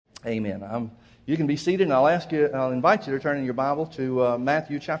Amen. You can be seated, and I'll invite you to turn in your Bible to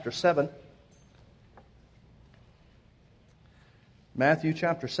Matthew chapter 7. Matthew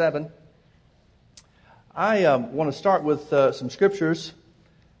chapter 7. I want to start with some scriptures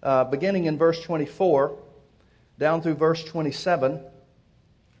beginning in verse 24 down through verse 27.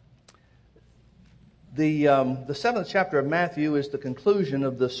 The 7th chapter of Matthew is the conclusion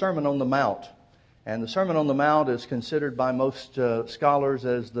of the Sermon on the Mount. And the Sermon on the Mount is considered by most scholars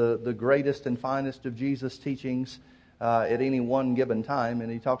as the greatest and finest of Jesus' teachings at any one given time.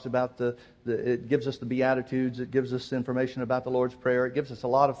 And he talks about it gives us the Beatitudes, it gives us information about the Lord's Prayer, it gives us a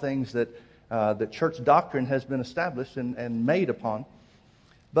lot of things that church doctrine has been established and made upon.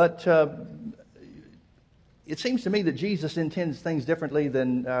 But it seems to me that Jesus intends things differently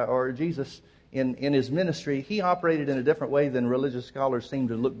than, or Jesus in his ministry, he operated in a different way than religious scholars seem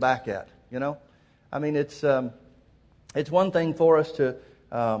to look back at, you know. I mean, it's one thing for us to,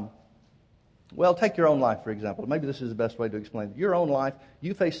 take your own life, for example. Maybe this is the best way to explain it. Your own life,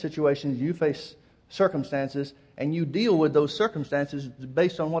 you face situations, you face circumstances, and you deal with those circumstances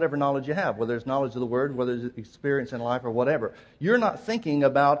based on whatever knowledge you have, whether it's knowledge of the Word, whether it's experience in life, or whatever. You're not thinking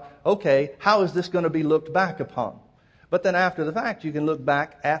about, okay, how is this going to be looked back upon? But then after the fact, you can look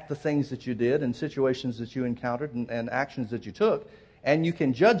back at the things that you did and situations that you encountered and actions that you took, and you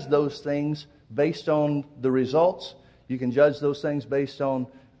can judge those things based on the results. You can judge those things based on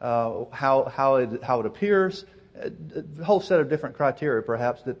how it appears. A whole set of different criteria,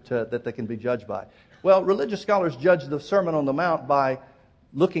 perhaps, that they can be judged by. Well, religious scholars judge the Sermon on the Mount by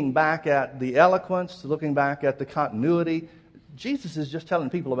looking back at the eloquence, looking back at the continuity. Jesus is just telling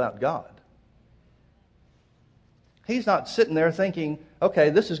people about God. He's not sitting there thinking, okay,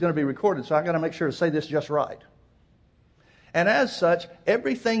 this is going to be recorded, so I've got to make sure to say this just right. And as such,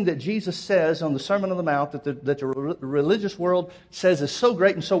 everything that Jesus says on the Sermon on the Mount that the religious world says is so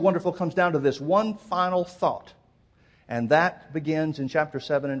great and so wonderful comes down to this one final thought. And that begins in chapter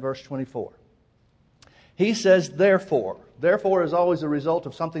 7 and verse 24. He says, therefore. Therefore is always a result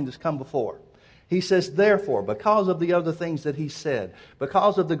of something that's come before. He says, therefore, because of the other things that he said,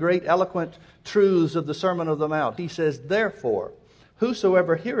 because of the great eloquent truths of the Sermon on the Mount, he says, therefore,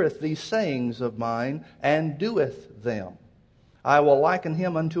 whosoever heareth these sayings of mine and doeth them, I will liken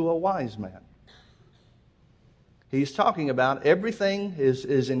him unto a wise man. He's talking about everything is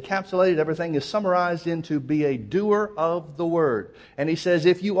encapsulated, everything is summarized into be a doer of the word. And he says,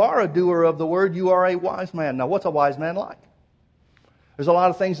 if you are a doer of the word, you are a wise man. Now, what's a wise man like? There's a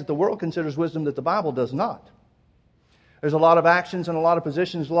lot of things that the world considers wisdom that the Bible does not. There's a lot of actions and a lot of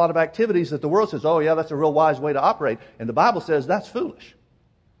positions, a lot of activities that the world says, oh yeah, that's a real wise way to operate. And the Bible says that's foolish.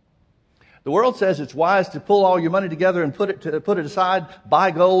 The world says it's wise to pull all your money together and put it aside,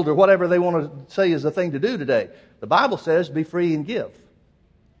 buy gold or whatever they want to say is the thing to do today. The Bible says be free and give.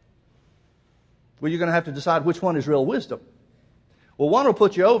 Well, you're going to have to decide which one is real wisdom. Well, one will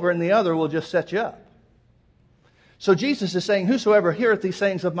put you over and the other will just set you up. So Jesus is saying, whosoever heareth these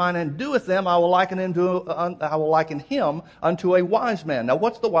sayings of mine and doeth them, I will liken him unto a wise man. Now,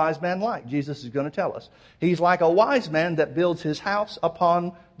 what's the wise man like? Jesus is going to tell us. He's like a wise man that builds his house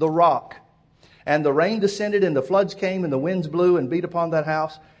upon the rock. And the rain descended, and the floods came, and the winds blew and beat upon that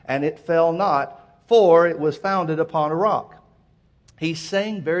house, and it fell not, for it was founded upon a rock. He's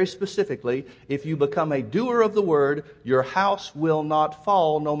saying very specifically, if you become a doer of the word, your house will not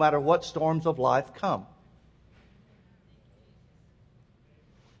fall no matter what storms of life come.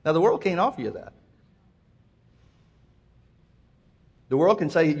 Now, the world can't offer you that. The world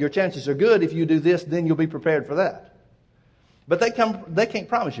can say your chances are good. If you do this, then you'll be prepared for that. But they can't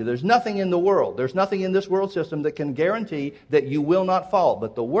promise you. There's nothing in the world. There's nothing in this world system that can guarantee that you will not fall.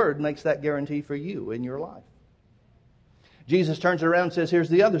 But the Word makes that guarantee for you in your life. Jesus turns it around and says, here's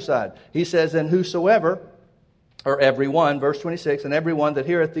the other side. He says, and whosoever, or everyone, verse 26, and everyone that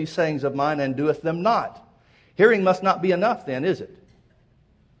heareth these sayings of mine and doeth them not. Hearing must not be enough then, is it?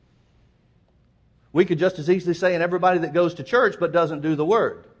 We could just as easily say, and everybody that goes to church but doesn't do the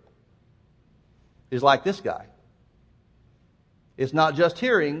word is like this guy. It's not just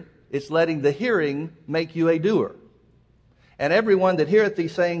hearing, it's letting the hearing make you a doer. And everyone that heareth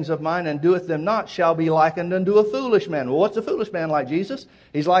these sayings of mine and doeth them not shall be likened unto a foolish man. Well, what's a foolish man like, Jesus?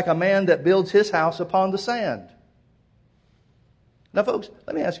 He's like a man that builds his house upon the sand. Now, folks,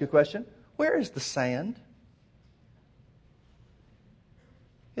 let me ask you a question. Where is the sand?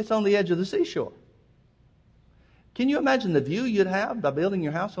 It's on the edge of the seashore. Can you imagine the view you'd have by building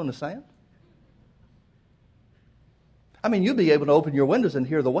your house on the sand? I mean, you'd be able to open your windows and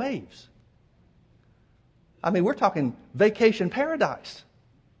hear the waves. I mean, we're talking vacation paradise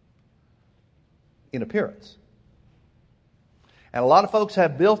in appearance. And a lot of folks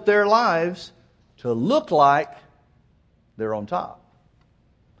have built their lives to look like they're on top.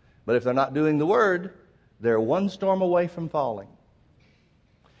 But if they're not doing the Word, they're one storm away from falling.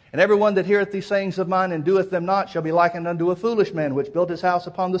 And everyone that heareth these sayings of mine and doeth them not shall be likened unto a foolish man which built his house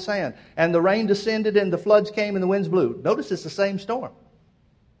upon the sand. And the rain descended, and the floods came, and the winds blew. Notice it's the same storm.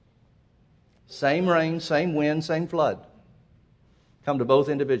 Same rain, same wind, same flood. Come to both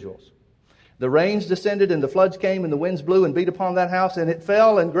individuals. The rains descended, and the floods came, and the winds blew and beat upon that house, and it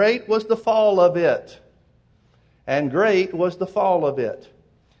fell, and great was the fall of it. And great was the fall of it.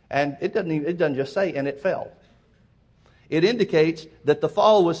 And it doesn't just say, and it fell. It indicates that the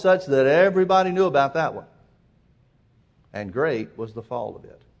fall was such that everybody knew about that one. And great was the fall of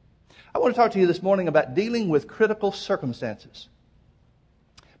it. I want to talk to you this morning about dealing with critical circumstances.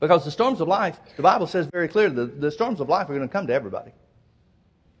 Because the storms of life, the Bible says very clearly, the storms of life are going to come to everybody.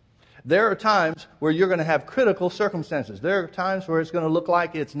 There are times where you're going to have critical circumstances. There are times where it's going to look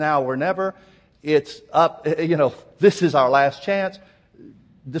like it's now or never. It's up, this is our last chance.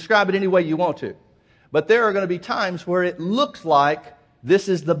 Describe it any way you want to. But there are going to be times where it looks like this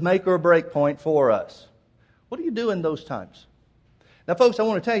is the make or break point for us. What do you do in those times? Now, folks, I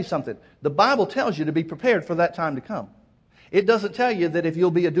want to tell you something. The Bible tells you to be prepared for that time to come. It doesn't tell you that if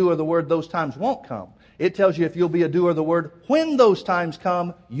you'll be a doer of the word, those times won't come. It tells you if you'll be a doer of the word, when those times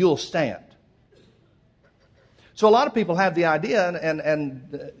come, you'll stand. So a lot of people have the idea,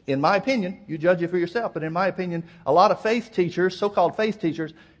 and in my opinion, you judge it for yourself, but in my opinion, a lot of faith teachers, so-called faith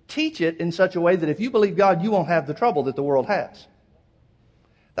teachers, teach it in such a way that if you believe God, you won't have the trouble that the world has.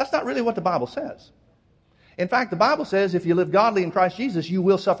 That's not really what the Bible says. In fact, the Bible says if you live godly in Christ Jesus, you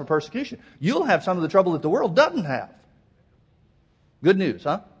will suffer persecution. You'll have some of the trouble that the world doesn't have. Good news,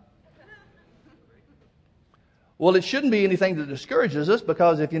 huh? Well, it shouldn't be anything that discourages us,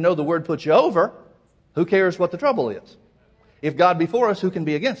 because if you know the Word puts you over, who cares what the trouble is? If God be for us, who can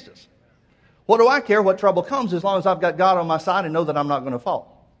be against us? What do I care what trouble comes as long as I've got God on my side and know that I'm not going to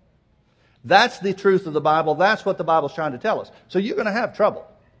fall? That's the truth of the Bible. That's what the Bible's trying to tell us. So you're going to have trouble.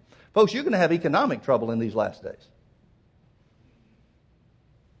 Folks, you're going to have economic trouble in these last days.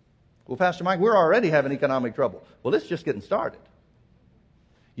 Well, Pastor Mike, we're already having economic trouble. Well, it's just getting started.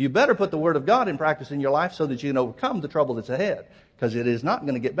 You better put the Word of God in practice in your life so that you can overcome the trouble that's ahead. Because it is not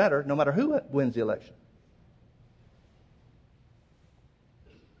going to get better no matter who wins the election.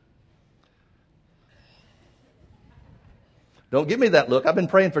 Don't give me that look. I've been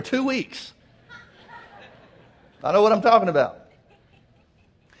praying for 2 weeks. I know what I'm talking about.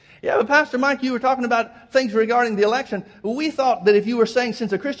 Yeah, but Pastor Mike, you were talking about things regarding the election. We thought that if you were saying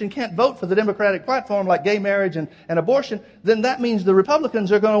since a Christian can't vote for the Democratic platform like gay marriage and abortion, then that means the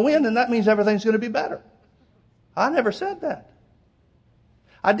Republicans are going to win, and that means everything's going to be better. I never said that.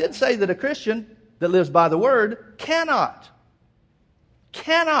 I did say that a Christian that lives by the Word cannot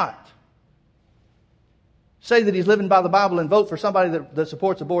say that he's living by the Bible and vote for somebody that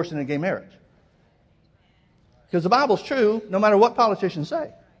supports abortion and gay marriage. Because the Bible's true no matter what politicians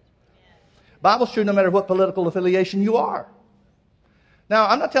say. The Bible's true no matter what political affiliation you are. Now,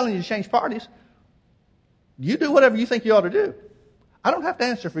 I'm not telling you to change parties. You do whatever you think you ought to do. I don't have to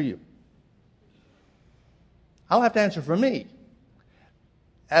answer for you. I'll have to answer for me.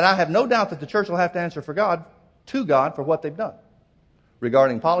 And I have no doubt that the church will have to answer for God, to God, for what they've done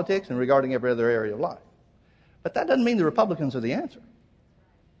regarding politics and regarding every other area of life. But that doesn't mean the Republicans are the answer.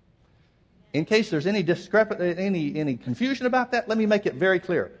 In case there's any any confusion about that, let me make it very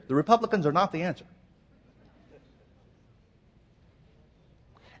clear. The Republicans are not the answer.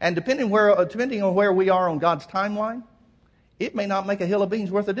 And depending on where we are on God's timeline, it may not make a hill of beans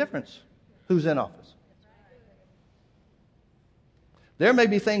worth of difference who's in office. There may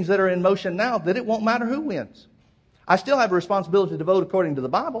be things that are in motion now that it won't matter who wins. I still have a responsibility to vote according to the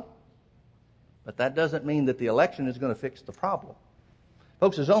Bible, but that doesn't mean that the election is going to fix the problem.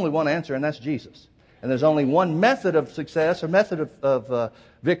 Folks, there's only one answer, and that's Jesus. And there's only one method of success or method of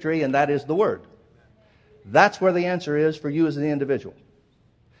victory, and that is the Word. That's where the answer is for you as an individual.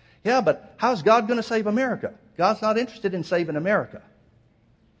 Yeah, but how's God going to save America? God's not interested in saving America.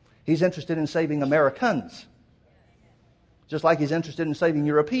 He's interested in saving Americans. Just like He's interested in saving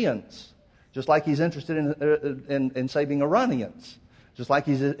Europeans. Just like He's interested in saving Iranians. Just like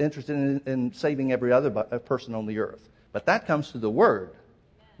He's interested in saving every other person on the earth. But that comes through the Word,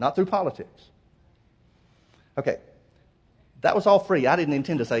 not through politics. Okay, that was all free. I didn't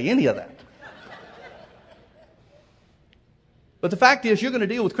intend to say any of that. But the fact is, you're going to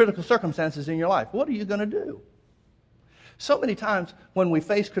deal with critical circumstances in your life. What are you going to do? So many times when we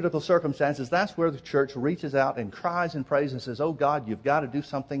face critical circumstances, that's where the church reaches out and cries and prays and says, oh God, you've got to do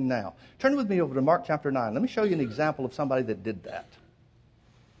something now. Turn with me over to Mark chapter 9. Let me show you an example of somebody that did that.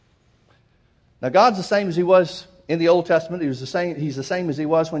 Now God's the same as He was in the Old Testament. He's the same as He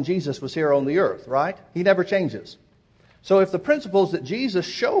was when Jesus was here on the earth, right? He never changes. So if the principles that Jesus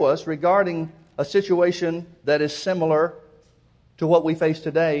show us regarding a situation that is similar to what we face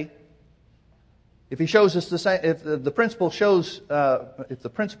today, if He shows us the same, if the principle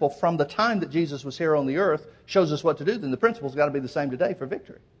from the time that Jesus was here on the earth shows us what to do, then the principle's got to be the same today for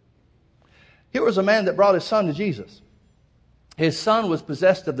victory. Here was a man that brought his son to Jesus. His son was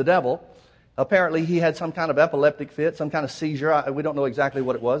possessed of the devil. Apparently he had some kind of epileptic fit, some kind of seizure. We don't know exactly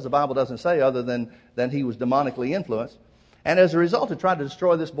what it was. The Bible doesn't say other than he was demonically influenced. And as a result, it tried to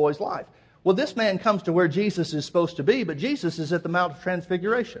destroy this boy's life. Well, this man comes to where Jesus is supposed to be, but Jesus is at the Mount of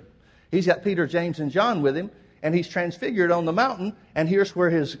Transfiguration. He's got Peter, James, and John with him, and he's transfigured on the mountain, and here's where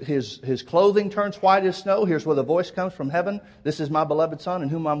his clothing turns white as snow. Here's where the voice comes from heaven. This is my beloved Son in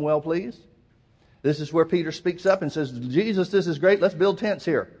whom I'm well pleased. This is where Peter speaks up and says, Jesus, this is great. Let's build tents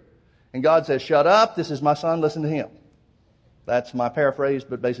here. And God says, shut up. This is my Son. Listen to Him. That's my paraphrase,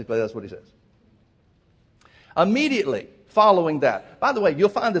 but basically that's what He says. Immediately following that. By the way, you'll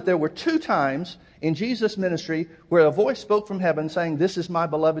find that there were 2 times in Jesus' ministry where a voice spoke from heaven saying, this is my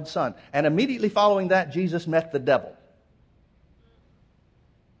beloved Son. And immediately following that, Jesus met the devil.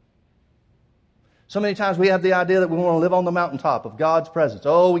 So many times we have the idea that we want to live on the mountaintop of God's presence.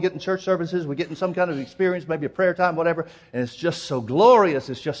 Oh, we get in church services, we get in some kind of experience, maybe a prayer time, whatever, and it's just so glorious,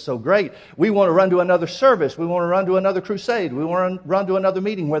 it's just so great. We want to run to another service, we want to run to another crusade, we want to run to another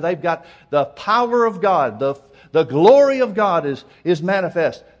meeting where they've got the power of God, the glory of God is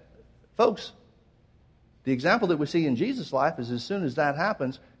manifest. Folks, the example that we see in Jesus' life is as soon as that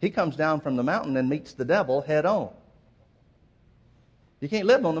happens, He comes down from the mountain and meets the devil head on. You can't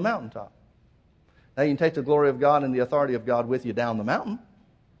live on the mountaintop. Now, you can take the glory of God and the authority of God with you down the mountain,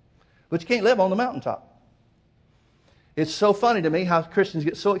 but you can't live on the mountaintop. It's so funny to me how Christians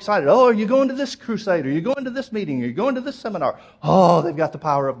get so excited. Oh, are you going to this crusade? Are you going to this meeting? Are you going to this seminar? Oh, they've got the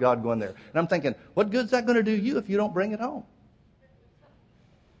power of God going there. And I'm thinking, what good's that going to do you if you don't bring it home?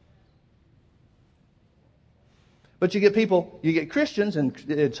 But you get Christians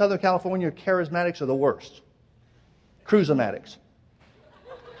in Southern California, charismatics are the worst. Cruise-o-matics.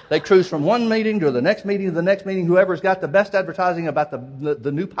 They cruise from one meeting to the next meeting to the next meeting, whoever's got the best advertising about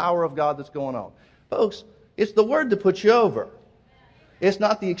the new power of God that's going on. Folks, it's the Word that puts you over. It's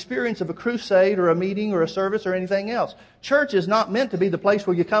not the experience of a crusade or a meeting or a service or anything else. Church is not meant to be the place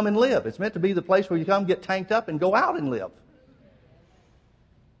where you come and live. It's meant to be the place where you come, get tanked up, and go out and live.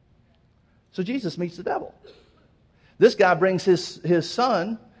 So Jesus meets the devil. This guy brings his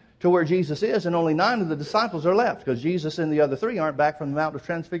son to where Jesus is, and only 9 of the disciples are left because Jesus and the other 3 aren't back from the Mount of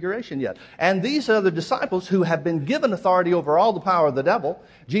Transfiguration yet. And these other disciples who have been given authority over all the power of the devil,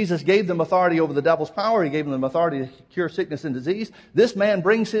 Jesus gave them authority over the devil's power. He gave them authority to cure sickness and disease. This man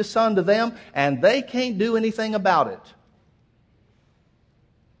brings his son to them, and they can't do anything about it.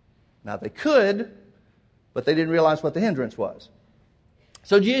 Now they could, but they didn't realize what the hindrance was.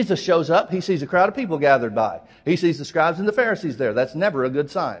 So Jesus shows up. He sees a crowd of people gathered by. He sees the scribes and the Pharisees there. That's never a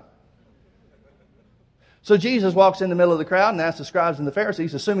good sign. So Jesus walks in the middle of the crowd and asks the scribes and the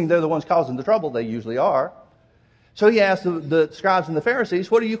Pharisees, assuming they're the ones causing the trouble, they usually are. So he asks the scribes and the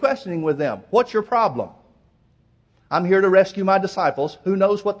Pharisees, what are you questioning with them? What's your problem? I'm here to rescue my disciples. Who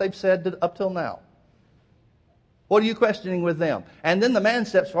knows what they've said up till now? What are you questioning with them? And then the man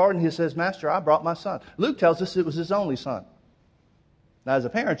steps forward and he says, Master, I brought my son. Luke tells us it was his only son. Now, as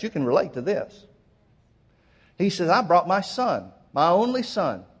a parent, you can relate to this. He says, I brought my son, my only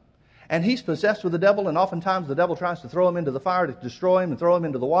son. And he's possessed with the devil, and oftentimes the devil tries to throw him into the fire to destroy him and throw him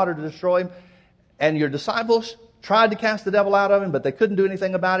into the water to destroy him. And your disciples tried to cast the devil out of him, but they couldn't do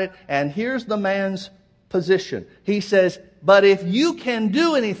anything about it. And here's the man's position. He says, but if you can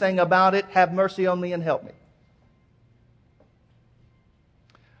do anything about it, have mercy on me and help me.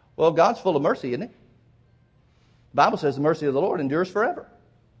 Well, God's full of mercy, isn't He? The Bible says the mercy of the Lord endures forever.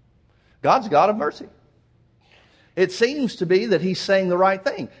 God's a God of mercy. It seems to be that He's saying the right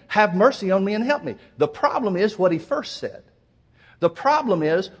thing. Have mercy on me and help me. The problem is what He first said. The problem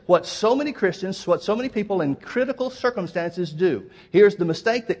is what so many Christians, what so many people in critical circumstances do. Here's the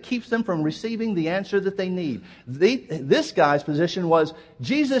mistake that keeps them from receiving the answer that they need. This guy's position was,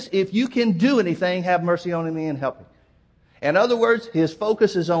 Jesus, if you can do anything, have mercy on me and help me. In other words, his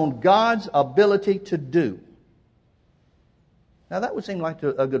focus is on God's ability to do. Now that would seem like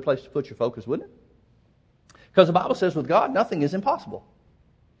a good place to put your focus, wouldn't it? Because the Bible says with God, nothing is impossible.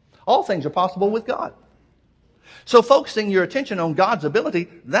 All things are possible with God. So focusing your attention on God's ability,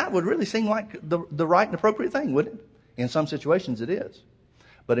 that would really seem like the right and appropriate thing, wouldn't it? In some situations it is.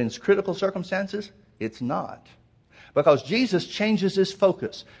 But in critical circumstances, it's not. Because Jesus changes his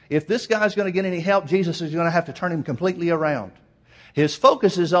focus. If this guy's going to get any help, Jesus is going to have to turn him completely around. His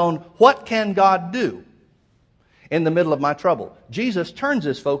focus is on what can God do in the middle of my trouble. Jesus turns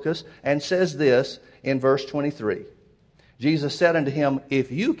his focus and says this in verse 23. Jesus said unto him,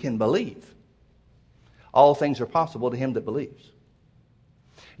 if you can believe, all things are possible to him that believes.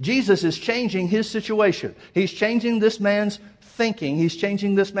 Jesus is changing his situation. He's changing this man's thinking. He's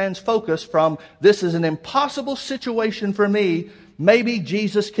changing this man's focus from, this is an impossible situation for me. Maybe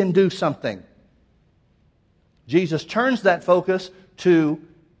Jesus can do something. Jesus turns that focus to,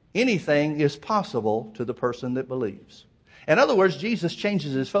 anything is possible to the person that believes. In other words, Jesus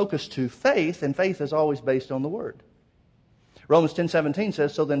changes his focus to faith, and faith is always based on the Word. Romans 10:17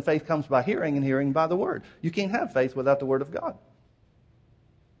 says, so then faith comes by hearing, and hearing by the Word. You can't have faith without the Word of God.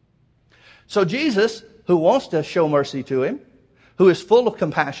 So Jesus, who wants to show mercy to him, who is full of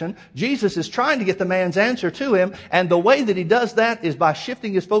compassion, Jesus is trying to get the man's answer to him, and the way that he does that is by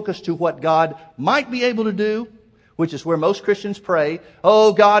shifting his focus to what God might be able to do, which is where most Christians pray,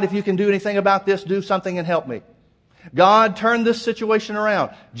 oh God, if you can do anything about this, do something and help me. God, turn this situation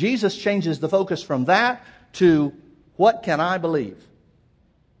around. Jesus changes the focus from that to, what can I believe?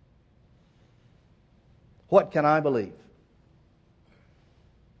 What can I believe?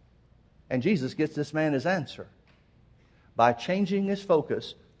 And Jesus gets this man his answer by changing his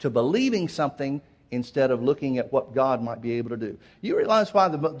focus to believing something instead of looking at what God might be able to do. You realize why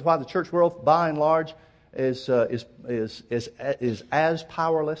the church world, by and large, is as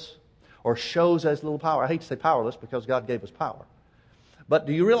powerless, or shows as little power. I hate to say powerless because God gave us power. But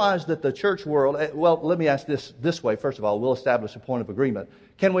do you realize that the church world, well, let me ask this way. First of all, we'll establish a point of agreement.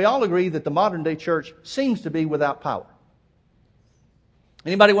 Can we all agree that the modern day church seems to be without power?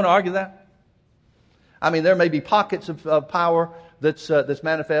 Anybody want to argue that? I mean, there may be pockets of power that's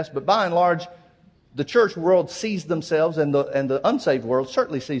manifest, but by and large, the church world sees themselves, and the unsaved world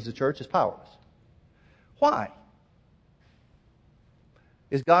certainly sees the church as powerless. Why?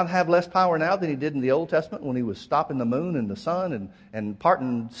 Does God have less power now than he did in the Old Testament when he was stopping the moon and the sun and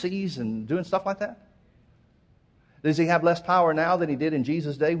parting seas and doing stuff like that? Does he have less power now than he did in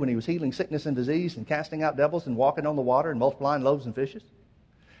Jesus' day when he was healing sickness and disease and casting out devils and walking on the water and multiplying loaves and fishes?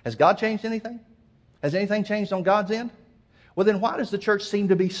 Has God changed anything? Has anything changed on God's end? Well, then why does the church seem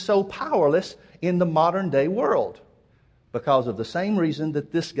to be so powerless in the modern day world? Because of the same reason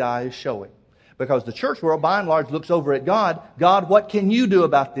that this guy is showing. Because the church world, by and large, looks over at God. God, what can you do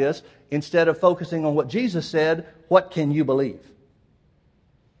about this? Instead of focusing on what Jesus said, what can you believe?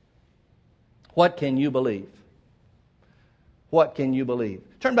 What can you believe? What can you believe?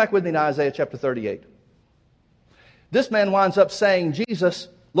 Turn back with me to Isaiah chapter 38. This man winds up saying, Jesus,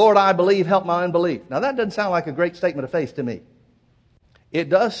 Lord, I believe, help my unbelief. Now that doesn't sound like a great statement of faith to me. It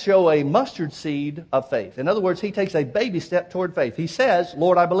does show a mustard seed of faith. In other words, he takes a baby step toward faith. He says,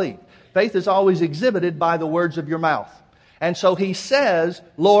 Lord, I believe. Faith is always exhibited by the words of your mouth. And so he says,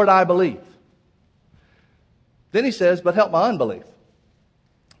 Lord, I believe. Then he says, but help my unbelief.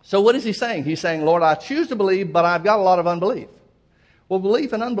 So what is he saying? He's saying, Lord, I choose to believe, but I've got a lot of unbelief. Well,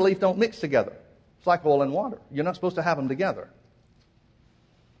 belief and unbelief don't mix together. It's like oil and water. You're not supposed to have them together.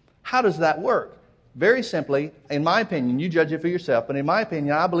 How does that work? Very simply, in my opinion, you judge it for yourself, but in my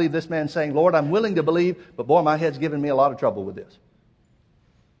opinion, I believe this man saying, Lord, I'm willing to believe, but boy, my head's giving me a lot of trouble with this.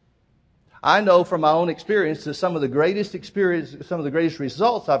 I know from my own experience that some of the greatest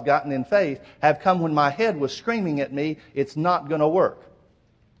results I've gotten in faith have come when my head was screaming at me, it's not going to work.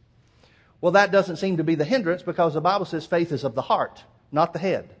 Well, that doesn't seem to be the hindrance because the Bible says faith is of the heart, not the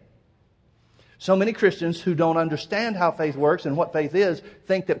head. So many Christians who don't understand how faith works and what faith is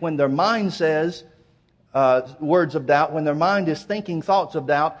think that when their mind says words of doubt, when their mind is thinking thoughts of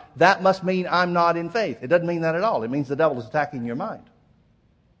doubt, that must mean I'm not in faith. It doesn't mean that at all. It means the devil is attacking your mind.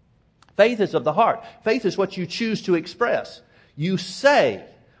 Faith is of the heart. Faith is what you choose to express. You say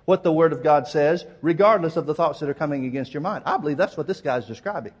what the Word of God says, regardless of the thoughts that are coming against your mind. I believe that's what this guy's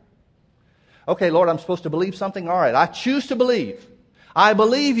describing. Okay, Lord, I'm supposed to believe something? All right, I choose to believe. I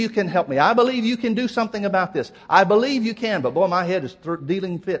believe you can help me. I believe you can do something about this. I believe you can, but boy, my head is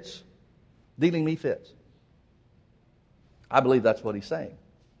dealing me fits. I believe that's what he's saying.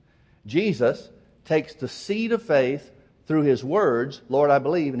 Jesus takes the seed of faith through his words, Lord, I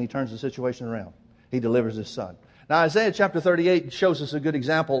believe, and he turns the situation around. He delivers his son. Now, Isaiah chapter 38 shows us a good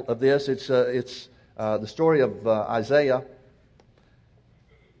example of this. It's the story of Isaiah.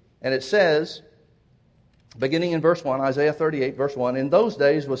 And it says, beginning in verse 1, Isaiah 38, verse 1, in those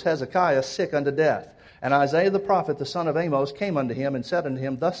days was Hezekiah sick unto death, And Isaiah the prophet, the son of Amos, came unto him and said unto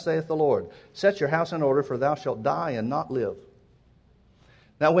him, Thus saith the Lord, Set your house in order, for thou shalt die and not live.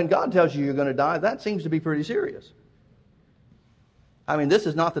 Now, when God tells you you're going to die, that seems to be pretty serious. I mean, this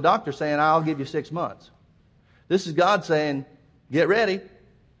is not the doctor saying, I'll give you 6 months. This is God saying, get ready.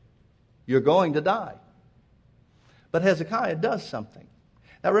 You're going to die. But Hezekiah does something.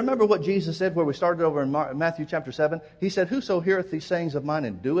 Now, remember what Jesus said where we started over in Matthew chapter 7? He said, Whoso heareth these sayings of mine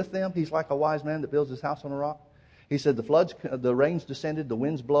and doeth them, he's like a wise man that builds his house on a rock. He said, the rains descended, the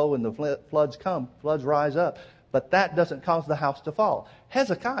winds blow, and the floods come. Floods rise up. But that doesn't cause the house to fall.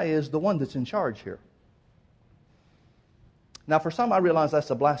 Hezekiah is the one that's in charge here. Now, for some, I realize that's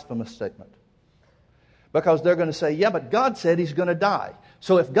a blasphemous statement. Because they're going to say, yeah, but God said he's going to die.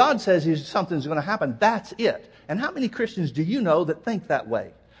 So if God says something's going to happen, that's it. And how many Christians do you know that think that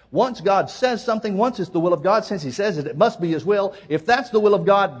way? Once God says something, once it's the will of God, since he says it, it must be his will. If that's the will of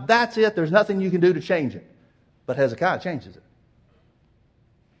God, that's it. There's nothing you can do to change it. But Hezekiah changes it.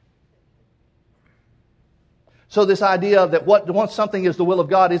 So this idea that once something is the will of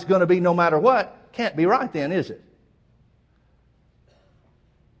God, it's going to be no matter what, can't be right then, is it?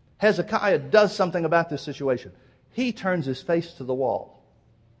 Hezekiah does something about this situation. He turns his face to the wall.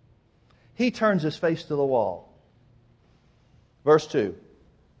 He turns his face to the wall. Verse 2.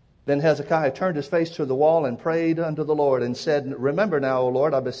 Then Hezekiah turned his face to the wall and prayed unto the Lord and said, Remember now, O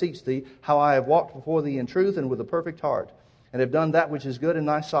Lord, I beseech thee, how I have walked before thee in truth and with a perfect heart, and have done that which is good in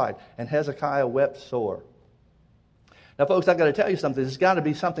thy sight. And Hezekiah wept sore. Now, folks, I've got to tell you something. There's got to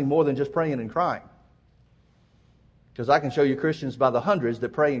be something more than just praying and crying. Because I can show you Christians by the hundreds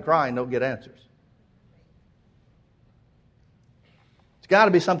that pray and cry and don't get answers. It's got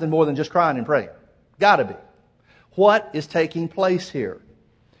to be something more than just crying and praying. Got to be. What is taking place here?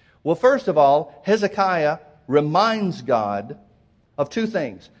 Well, first of all, Hezekiah reminds God of two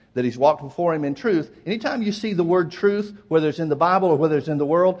things. That he's walked before him in truth. Anytime you see the word truth, whether it's in the Bible or whether it's in the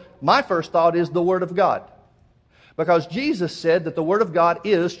world, my first thought is the Word of God. Because Jesus said that the Word of God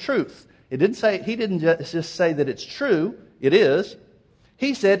is truth. He didn't just say that it's true. It is.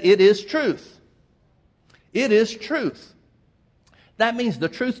 He said it is truth. It is truth. That means the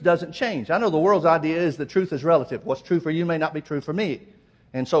truth doesn't change. I know the world's idea is that truth is relative. What's true for you may not be true for me,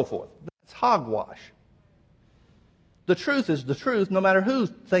 and so forth. That's hogwash. The truth is the truth no matter who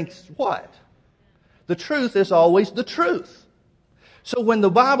thinks what. The truth is always the truth. So when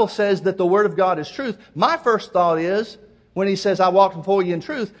the Bible says that the Word of God is truth, my first thought is, when he says, I walked before you in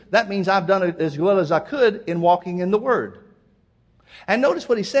truth, that means I've done it as well as I could in walking in the Word. And notice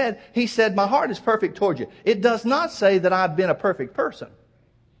what he said. He said, my heart is perfect toward you. It does not say that I've been a perfect person.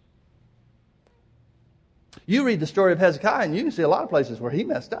 You read the story of Hezekiah and you can see a lot of places where he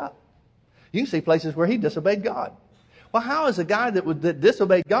messed up. You can see places where he disobeyed God. Well, how is a guy that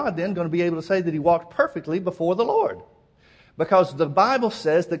disobeyed God then going to be able to say that he walked perfectly before the Lord? Because the Bible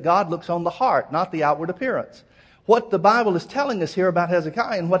says that God looks on the heart, not the outward appearance. What the Bible is telling us here about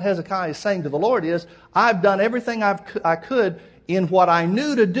Hezekiah and what Hezekiah is saying to the Lord is, I've done everything I could in what I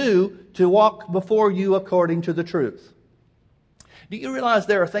knew to do to walk before you according to the truth. Do you realize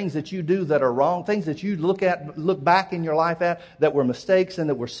there are things that you do that are wrong, things that you look back in your life at that were mistakes and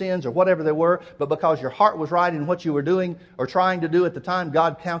that were sins or whatever they were, but because your heart was right in what you were doing or trying to do at the time,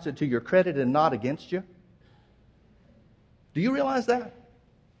 God counts it to your credit and not against you? Do you realize that?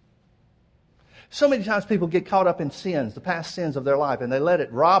 So many times people get caught up in sins, the past sins of their life, and they let it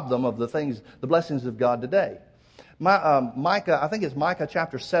rob them of the blessings of God today. Micah, I think it's Micah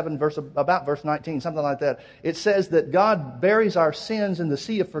chapter 7, about verse 19, something like that. It says that God buries our sins in the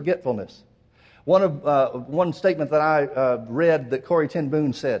sea of forgetfulness. One statement that I read that Corrie ten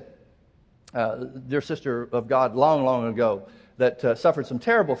Boom said, dear sister of God, long, long ago, that suffered some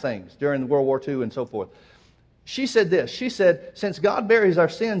terrible things during World War II and so forth. She said this. She said, since God buries our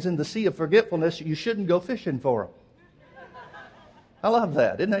sins in the sea of forgetfulness, you shouldn't go fishing for them. I love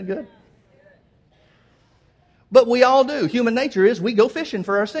that. Isn't that good? But we all do. Human nature is we go fishing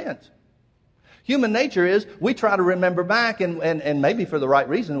for our sins. Human nature is we try to remember back and maybe for the right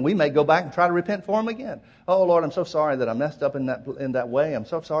reason, we may go back and try to repent for them again. Oh, Lord, I'm so sorry that I messed up in that way. I'm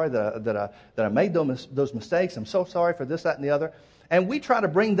so sorry that I made those mistakes. I'm so sorry for this, that, and the other. And we try to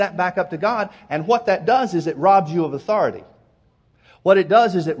bring that back up to God. And what that does is it robs you of authority. What it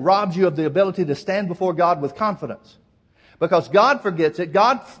does is it robs you of the ability to stand before God with confidence. Because God forgets it,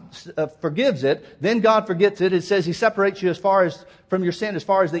 God forgives it, then God forgets it. It says He separates you from your sin as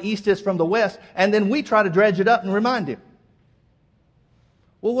far as the east is from the west. And then we try to dredge it up and remind Him.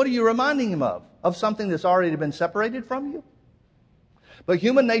 Well, what are you reminding Him of? Of something that's already been separated from you? But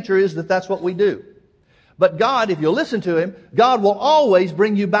human nature is that that's what we do. But God, if you'll listen to Him, God will always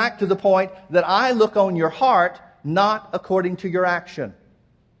bring you back to the point that I look on your heart, not according to your action.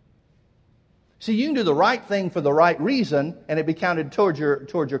 See, you can do the right thing for the right reason, and it be counted towards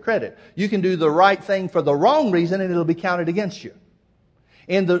your credit. You can do the right thing for the wrong reason, and it'll be counted against you.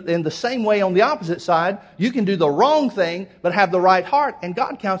 In the same way, on the opposite side, you can do the wrong thing, but have the right heart, and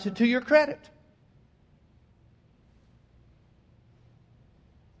God counts it to your credit.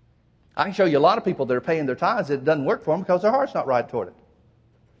 I can show you a lot of people that are paying their tithes that it doesn't work for them because their heart's not right toward it.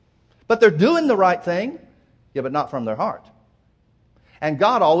 But they're doing the right thing, yeah, but not from their heart. And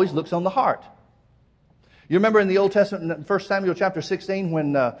God always looks on the heart. You remember in the Old Testament, in 1 Samuel chapter 16,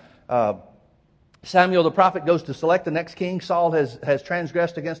 when Samuel the prophet goes to select the next king. Saul has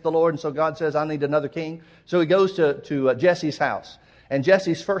transgressed against the Lord, and so God says, I need another king. So he goes to Jesse's house. And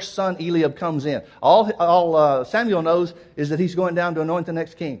Jesse's first son, Eliab, comes in. All Samuel knows is that he's going down to anoint the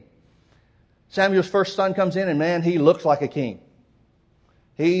next king. Samuel's first son comes in, and man, he looks like a king.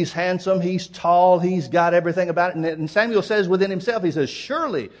 He's handsome, he's tall, he's got everything about it. And Samuel says within himself, he says,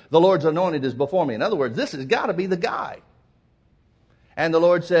 surely the Lord's anointed is before me. In other words, this has got to be the guy. And the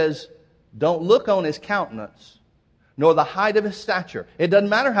Lord says, don't look on his countenance, nor the height of his stature. It doesn't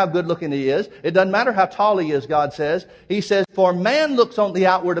matter how good looking he is. It doesn't matter how tall he is, God says. He says, for man looks on the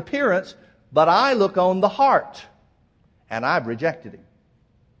outward appearance, but I look on the heart. And I've rejected him.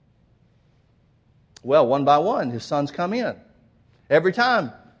 Well, one by one, his sons come in. Every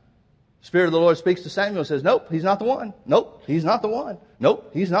time the Spirit of the Lord speaks to Samuel, says, nope, he's not the one. Nope, he's not the one. Nope,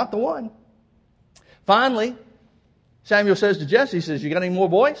 he's not the one. Finally, Samuel says to Jesse, he says, you got any more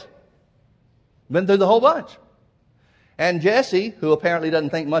boys? Been through the whole bunch. And Jesse, who apparently doesn't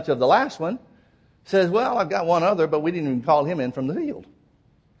think much of the last one, says, well, I've got one other, but we didn't even call him in from the field.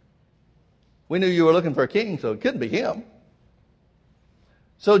 We knew you were looking for a king, so it couldn't be him.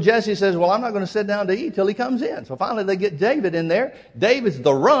 So Jesse says, well, I'm not going to sit down to eat till he comes in. So finally they get David in there. David's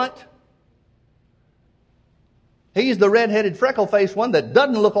the runt. He's the red-headed, freckle-faced one that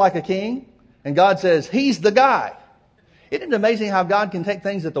doesn't look like a king. And God says, he's the guy. Isn't it amazing how God can take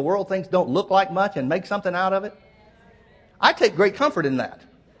things that the world thinks don't look like much and make something out of it? I take great comfort in that.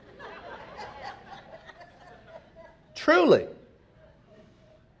 Truly.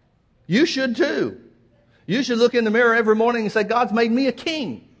 You should too. You should look in the mirror every morning and say, God's made me a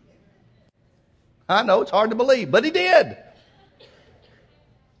king. I know it's hard to believe, but He did.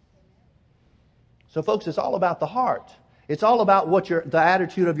 So folks, it's all about the heart. It's all about what the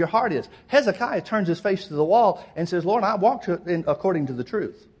attitude of your heart is. Hezekiah turns his face to the wall and says, Lord, I walked according to the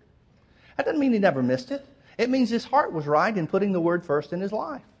truth. That doesn't mean he never missed it. It means his heart was right in putting the Word first in his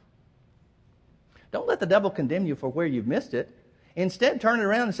life. Don't let the devil condemn you for where you've missed it. Instead, turn it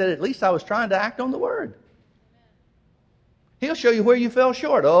around and say, at least I was trying to act on the Word. He'll show you where you fell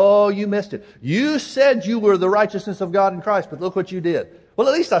short. Oh, you missed it. You said you were the righteousness of God in Christ, but look what you did. Well,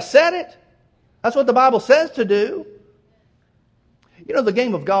 at least I said it. That's what the Bible says to do. You know, the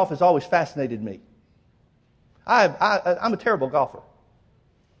game of golf has always fascinated me. I'm a terrible golfer.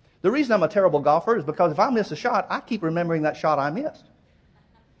 The reason I'm a terrible golfer is because if I miss a shot, I keep remembering that shot I missed.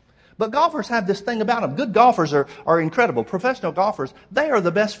 But golfers have this thing about them. Good golfers are incredible. Professional golfers, they are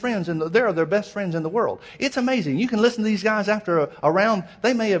the best friends, they are their best friends in the world. It's amazing. You can listen to these guys after a round.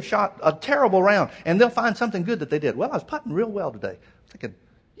 They may have shot a terrible round, and they'll find something good that they did. Well, I was putting real well today. I'm thinking,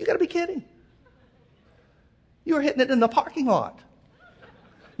 you got to be kidding. You were hitting it in the parking lot.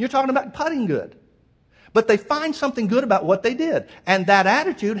 You're talking about putting good. But they find something good about what they did, and that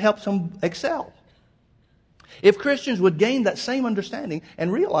attitude helps them excel. If Christians would gain that same understanding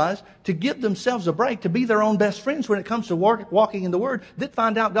and realize to give themselves a break, to be their own best friends when it comes to walking in the Word, they'd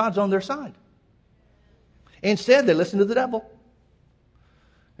find out God's on their side. Instead, they listen to the devil.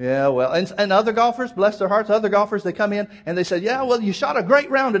 Yeah, well, and other golfers, bless their hearts, other golfers, they come in and they say, yeah, well, you shot a great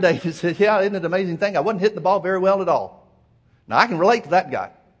round today. He said, yeah, isn't it an amazing thing? I wasn't hitting the ball very well at all. Now, I can relate to that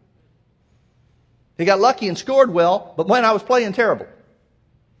guy. He got lucky and scored well, but when I was playing terrible.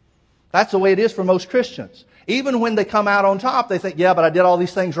 That's the way it is for most Christians. Even when they come out on top, they think, yeah, but I did all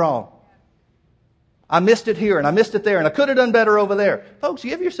these things wrong. I missed it here and I missed it there and I could have done better over there. Folks,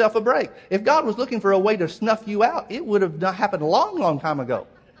 give yourself a break. If God was looking for a way to snuff you out, it would have happened a long, long time ago.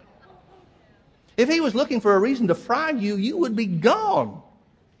 If He was looking for a reason to fry you, you would be gone.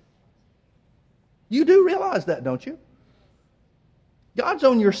 You do realize that, don't you? God's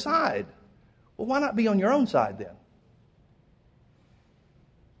on your side. Well, why not be on your own side then?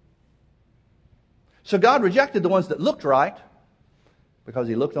 So God rejected the ones that looked right because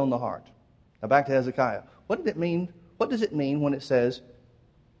He looked on the heart. Now back to Hezekiah. What did it mean? What does it mean when it says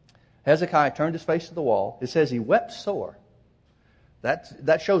Hezekiah turned his face to the wall? It says he wept sore.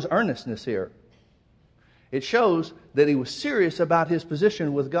 That shows earnestness here. It shows that he was serious about his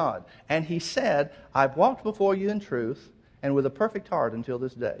position with God. And he said, I've walked before you in truth and with a perfect heart until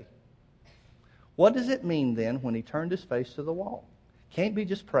this day. What does it mean then when he turned his face to the wall? Can't be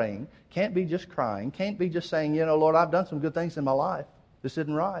just praying, can't be just crying, can't be just saying, Lord, I've done some good things in my life. This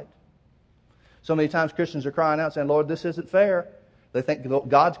isn't right. So many times Christians are crying out saying, Lord, this isn't fair. They think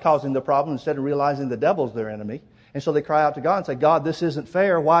God's causing the problem instead of realizing the devil's their enemy. And so they cry out to God and say, God, this isn't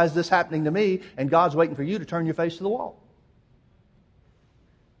fair. Why is this happening to me? And God's waiting for you to turn your face to the wall.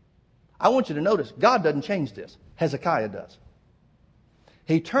 I want you to notice, God doesn't change this. Hezekiah does.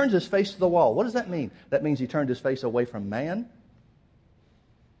 He turns his face to the wall. What does that mean? That means he turned his face away from man.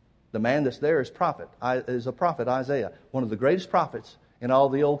 The man that's there is a prophet, Isaiah, one of the greatest prophets in all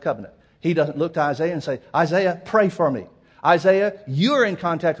the Old Covenant. He doesn't look to Isaiah and say, Isaiah, pray for me. Isaiah, you're in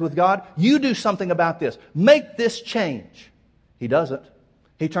contact with God. You do something about this. Make this change. He doesn't.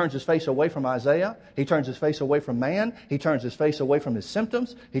 He turns his face away from Isaiah. He turns his face away from man. He turns his face away from his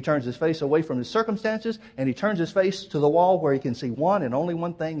symptoms. He turns his face away from his circumstances. And he turns his face to the wall where he can see one and only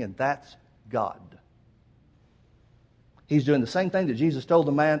one thing, and that's God. He's doing the same thing that Jesus told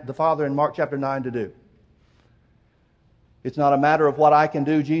the Father in Mark chapter 9 to do. It's not a matter of what I can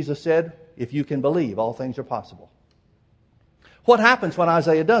do, Jesus said. If you can believe, all things are possible. What happens when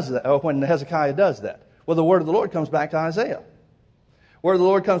Isaiah does that, or when Hezekiah does that? Well, the word of the Lord comes back to Isaiah. Word of the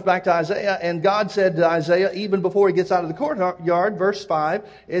Lord comes back to Isaiah, and God said to Isaiah, even before he gets out of the courtyard, verse 5,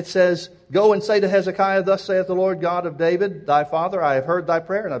 it says, Go and say to Hezekiah, Thus saith the Lord God of David, thy father, I have heard thy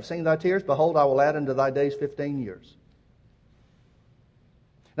prayer, and I have seen thy tears. Behold, I will add unto thy days 15 years.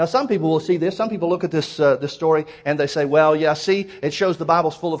 Now, some people will see this. Some people look at this story, and they say, well, yeah, see, it shows the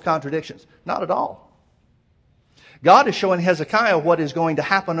Bible's full of contradictions. Not at all. God is showing Hezekiah what is going to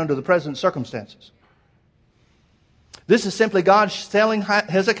happen under the present circumstances. This is simply God telling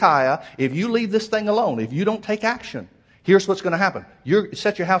Hezekiah, if you leave this thing alone, if you don't take action, here's what's going to happen. You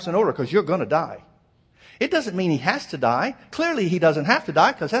set your house in order because you're going to die. It doesn't mean he has to die. Clearly he doesn't have to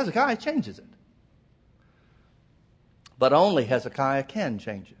die because Hezekiah changes it. But only Hezekiah can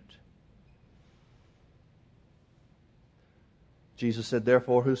change it. Jesus said,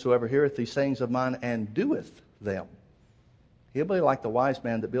 Therefore, whosoever heareth these sayings of mine and doeth them, he'll be like the wise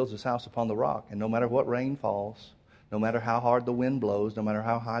man that builds his house upon the rock. And no matter what rain falls, no matter how hard the wind blows, no matter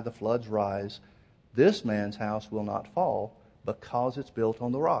how high the floods rise, this man's house will not fall because it's built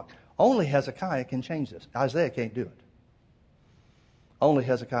on the rock. Only Hezekiah can change this. Isaiah can't do it. Only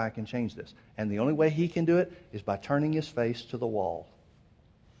Hezekiah can change this. And the only way he can do it is by turning his face to the wall.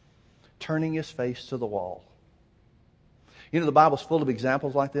 Turning his face to the wall. You know, the Bible's full of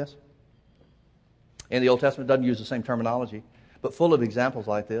examples like this. In the Old Testament, it doesn't use the same terminology, but full of examples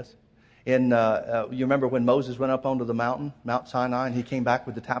like this. You remember when Moses went up onto the mountain, Mount Sinai, and he came back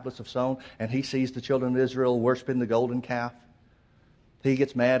with the tablets of stone, and he sees the children of Israel worshiping the golden calf. He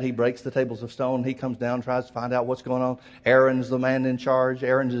gets mad. He breaks the tables of stone. He comes down, tries to find out what's going on. Aaron's the man in charge.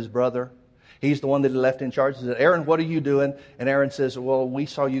 Aaron's his brother. He's the one that he left in charge. He said, Aaron, what are you doing? And Aaron says, well, we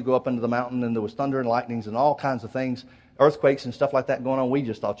saw you go up into the mountain, and there was thunder and lightnings and all kinds of things, earthquakes and stuff like that going on. We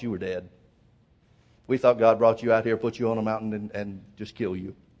just thought you were dead. We thought God brought you out here, put you on a mountain, and just kill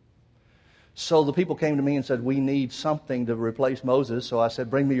you. So the people came to me and said, we need something to replace Moses. So I said,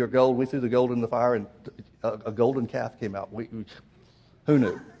 bring me your gold. We threw the gold in the fire, and a golden calf came out. Who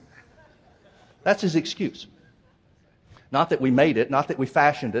knew? That's his excuse. Not that we made it, not that we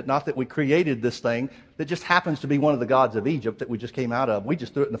fashioned it, not that we created this thing that just happens to be one of the gods of Egypt that we just came out of. We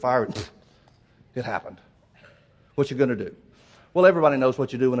just threw it in the fire and it happened. What you going to do? Well, everybody knows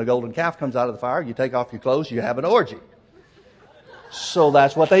what you do when a golden calf comes out of the fire. You take off your clothes, you have an orgy. So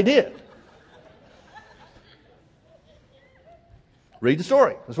that's what they did. Read the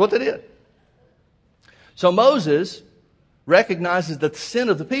story. That's what they did. So Moses recognizes that the sin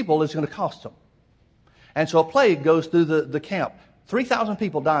of the people is going to cost them. And so a plague goes through the camp. 3,000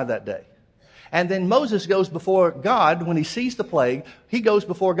 people died that day. And then Moses goes before God when he sees the plague. He goes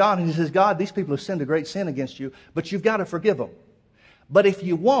before God and he says, God, these people have sinned a great sin against you, but you've got to forgive them. But if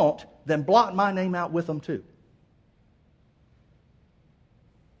you won't, then blot my name out with them too.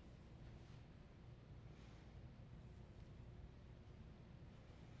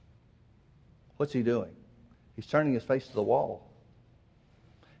 What's he doing? He's turning his face to the wall.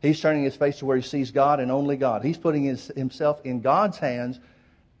 He's turning his face to where he sees God and only God. He's putting himself in God's hands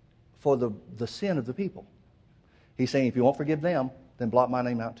for the sin of the people. He's saying, if you won't forgive them, then blot my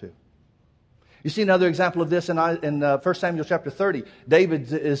name out too. You see another example of this in 1 Samuel chapter 30.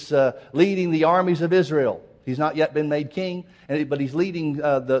 David is leading the armies of Israel. He's not yet been made king, but he's leading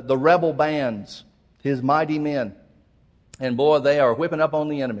the rebel bands, his mighty men. And boy, they are whipping up on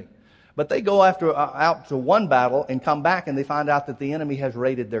the enemy. But they go out to one battle and come back and they find out that the enemy has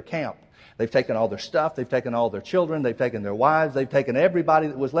raided their camp. They've taken all their stuff. They've taken all their children. They've taken their wives. They've taken everybody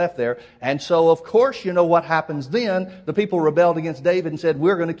that was left there. And so, of course, you know what happens then. The people rebelled against David and said,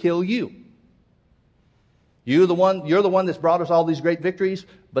 we're going to kill you. You're the one that's brought us all these great victories,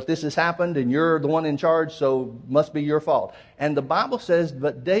 but this has happened and you're the one in charge, so it must be your fault. And the Bible says,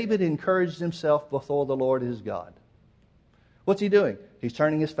 but David encouraged himself before the Lord his God. What's he doing? He's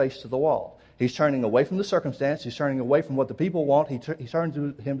turning his face to the wall. He's turning away from the circumstance. He's turning away from what the people want. He turns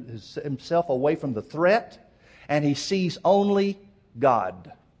himself away from the threat, and he sees only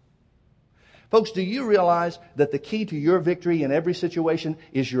God. Folks, do you realize that the key to your victory in every situation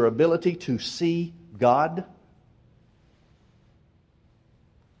is your ability to see God?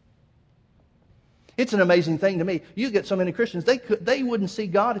 It's an amazing thing to me. You get so many Christians, they wouldn't see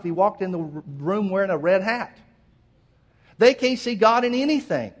God if he walked in the room wearing a red hat. They can't see God in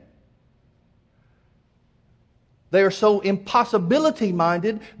anything. They are so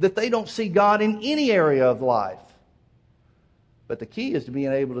impossibility-minded that they don't see God in any area of life. But the key is to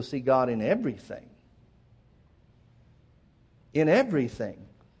being able to see God in everything. In everything.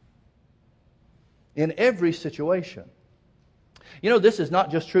 In every situation. You know, this is not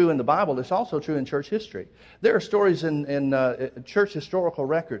just true in the Bible, it's also true in church history. There are stories in church historical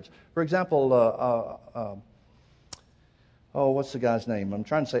records. For example, what's the guy's name? I'm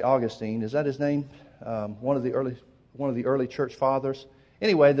trying to say Augustine. Is that his name? One of the early church fathers.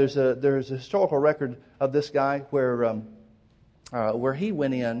 Anyway, there's a historical record of this guy where he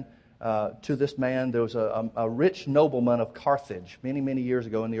went in to this man. There was a rich nobleman of Carthage many years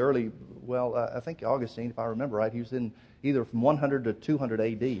ago in the early. I think Augustine, if I remember right, he was in either from 100 to 200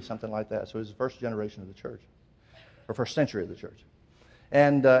 A.D., something like that. So he was the first generation of the church, or first century of the church.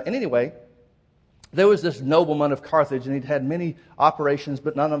 And anyway, there was this nobleman of Carthage, and he'd had many operations,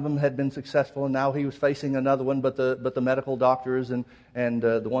 but none of them had been successful. And now he was facing another one. But the medical doctors and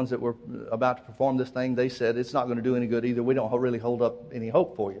the ones that were about to perform this thing, they said it's not going to do any good either. We don't really hold up any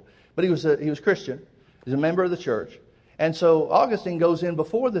hope for you. But he was Christian. He's a member of the church. And so Augustine goes in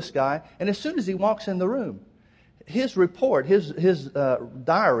before this guy, and as soon as he walks in the room, his report, his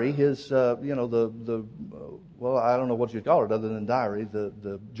diary, I don't know what you'd call it other than diary,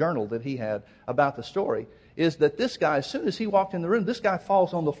 the journal that he had about the story, is that this guy, as soon as he walked in the room, this guy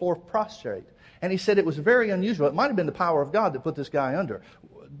falls on the floor prostrate. And he said it was very unusual. It might have been the power of God that put this guy under.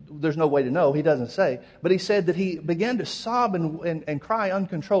 There's no way to know. He doesn't say. But he said that he began to sob and cry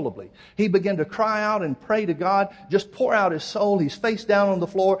uncontrollably. He began to cry out and pray to God, just pour out his soul. He's face down on the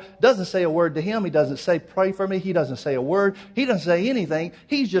floor, doesn't say a word to him. He doesn't say, pray for me. He doesn't say a word. He doesn't say anything.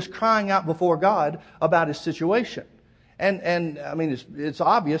 He's just crying out before God about his situation. And I mean, it's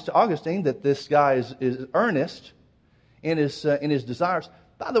obvious to Augustine that this guy is earnest in his desires.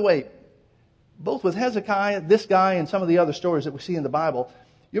 By the way, both with Hezekiah, this guy, and some of the other stories that we see in the Bible,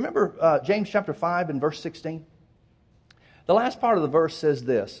 you remember James chapter 5 and verse 16? The last part of the verse says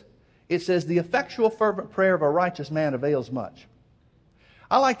this. It says, the effectual fervent prayer of a righteous man avails much.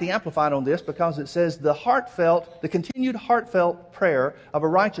 I like the Amplified on this because it says the continued heartfelt prayer of a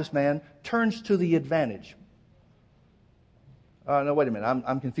righteous man turns to the advantage. No, wait a minute.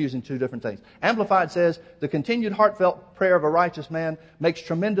 I'm confusing two different things. Amplified says the continued heartfelt prayer of a righteous man makes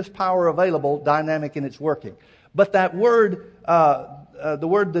tremendous power available, dynamic in its working. But that word, the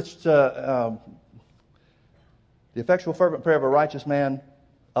word that's the effectual fervent prayer of a righteous man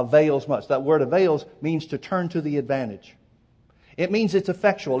avails much. That word avails means to turn to the advantage. It means it's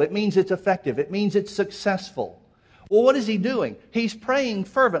effectual. It means it's effective. It means it's successful. Well, what is he doing? He's praying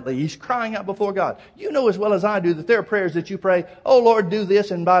fervently. He's crying out before God. You know as well as I do that there are prayers that you pray, oh Lord, do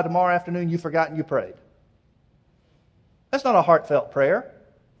this, and by tomorrow afternoon you've forgotten you prayed. That's not a heartfelt prayer.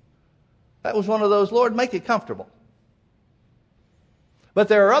 That was one of those, Lord, make it comfortable. But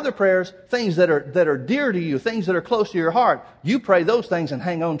there are other prayers, things that are dear to you, things that are close to your heart. You pray those things and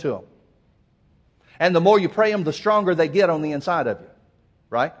hang on to them. And the more you pray them, the stronger they get on the inside of you.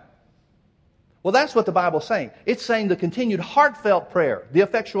 Right? Well, that's what the Bible's saying. It's saying the continued heartfelt prayer, the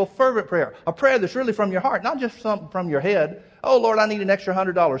effectual fervent prayer, a prayer that's really from your heart, not just from your head. Oh, Lord, I need an extra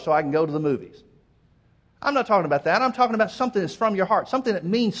 $100 so I can go to the movies. I'm not talking about that. I'm talking about something that's from your heart, something that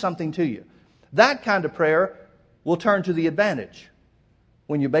means something to you. That kind of prayer will turn to the advantage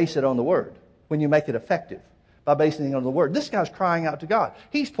when you base it on the Word, when you make it effective by basing it on the Word. This guy's crying out to God.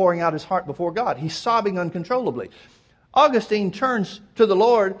 He's pouring out his heart before God. He's sobbing uncontrollably. Augustine turns to the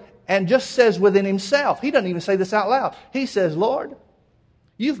Lord and just says within himself, he doesn't even say this out loud. He says, Lord,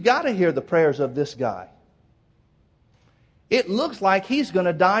 you've got to hear the prayers of this guy. It looks like he's going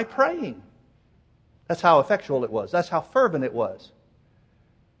to die praying. That's how effectual it was. That's how fervent it was.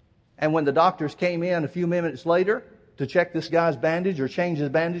 And when the doctors came in a few minutes later to check this guy's bandage or change his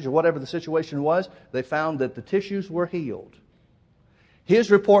bandage or whatever the situation was, they found that the tissues were healed.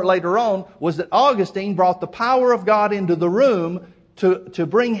 His report later on was that Augustine brought the power of God into the room to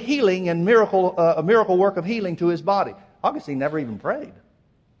bring healing and a miracle work of healing to his body. Augustine never even prayed.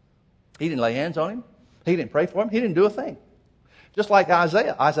 He didn't lay hands on him. He didn't pray for him. He didn't do a thing. Just like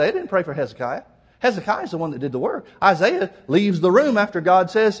Isaiah. Isaiah didn't pray for Hezekiah. Hezekiah is the one that did the work. Isaiah leaves the room after God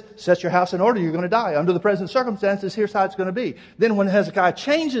says, set your house in order, you're going to die. Under the present circumstances, here's how it's going to be. Then when Hezekiah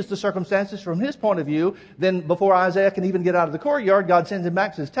changes the circumstances from his point of view, then before Isaiah can even get out of the courtyard, God sends him back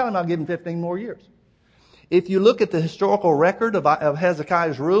and says, tell him I'll give him 15 more years. If you look at the historical record of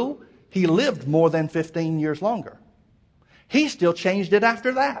Hezekiah's rule, he lived more than 15 years longer. He still changed it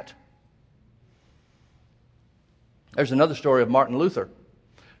after that. There's another story of Martin Luther,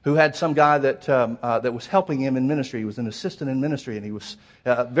 who had some guy that was helping him in ministry. He was an assistant in ministry, and he was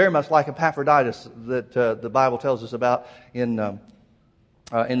very much like Epaphroditus that the Bible tells us about in the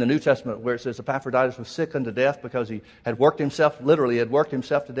New Testament, where it says Epaphroditus was sick unto death because he had worked himself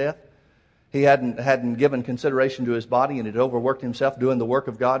to death. He hadn't given consideration to his body, and had overworked himself doing the work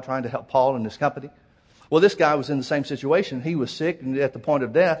of God, trying to help Paul and his company. Well, this guy was in the same situation. He was sick and at the point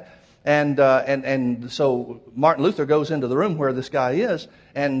of death. And so Martin Luther goes into the room where this guy is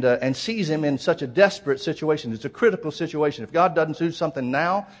and sees him in such a desperate situation. It's a critical situation. If God doesn't do something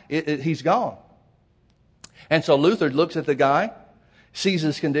now, he's gone. And so Luther looks at the guy, sees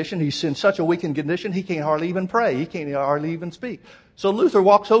his condition. He's in such a weakened condition, he can't hardly even pray. He can't hardly even speak. So Luther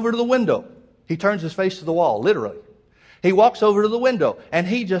walks over to the window. He turns his face to the wall, literally. He walks over to the window and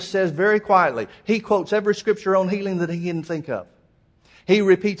he just says very quietly, he quotes every scripture on healing that he can think of. He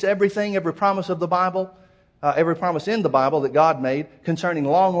repeats everything, every promise of the Bible, every promise in the Bible that God made concerning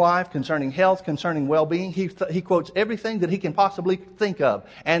long life, concerning health, concerning well-being. He quotes everything that he can possibly think of.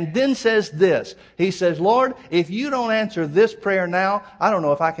 And then says this. He says, Lord, if you don't answer this prayer now, I don't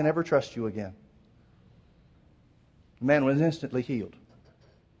know if I can ever trust you again. The man was instantly healed.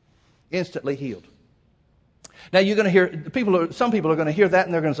 Instantly healed. Now you're going to hear, some people are going to hear that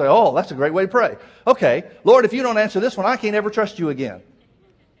and they're going to say, oh, that's a great way to pray. Okay, Lord, if you don't answer this one, I can't ever trust you again.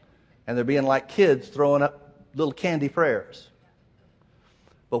 And they're being like kids throwing up little candy prayers.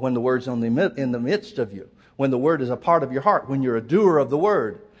 But when the word's in the midst of you, when the word is a part of your heart, when you're a doer of the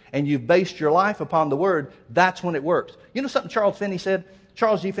word, and you've based your life upon the word, that's when it works. You know something Charles Finney said?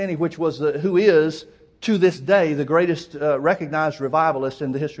 Charles G. Finney, who is to this day the greatest recognized revivalist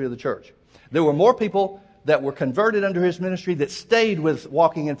in the history of the church. There were more people that were converted under his ministry that stayed with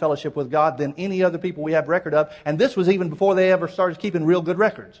walking in fellowship with God than any other people we have record of. And this was even before they ever started keeping real good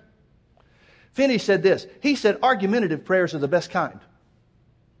records. Finney said this. He said argumentative prayers are the best kind.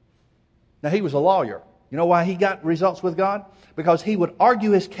 Now he was a lawyer. You know why he got results with God? Because he would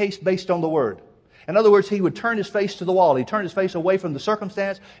argue his case based on the Word. In other words, he would turn his face to the wall. He'd turn his face away from the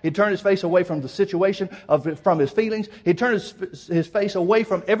circumstance. He'd turn his face away from the situation, from his feelings. He'd turn his face away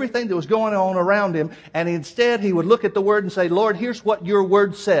from everything that was going on around him. And instead, he would look at the Word and say, Lord, here's what your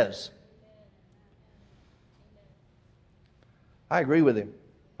Word says. I agree with him.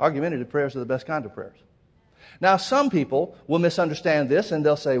 Argumentative prayers are the best kind of prayers. Now, some people will misunderstand this and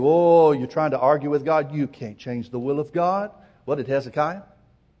they'll say, whoa, you're trying to argue with God. You can't change the will of God. What did Hezekiah?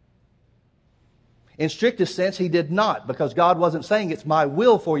 In strictest sense, he did not, because God wasn't saying it's my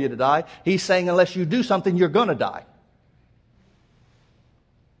will for you to die. He's saying unless you do something, you're going to die.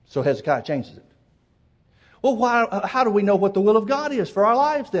 So Hezekiah changes it. Well, how do we know what the will of God is for our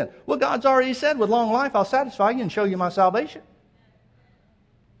lives then? Well, God's already said, with long life I'll satisfy you and show you my salvation.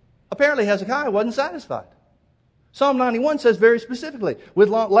 Apparently Hezekiah wasn't satisfied. Psalm 91 says very specifically,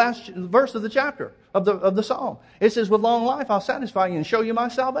 last verse of the chapter of the psalm, it says, with long life I'll satisfy you and show you my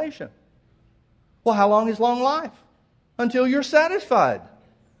salvation. Well, how long is long life? Until you're satisfied.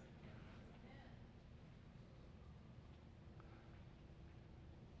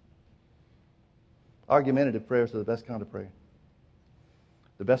 Argumentative prayers are the best kind of prayer.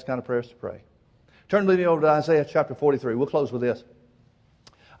 The best kind of prayers to pray. Turn with me over to Isaiah chapter 43. We'll close with this.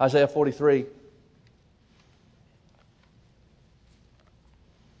 Isaiah 43.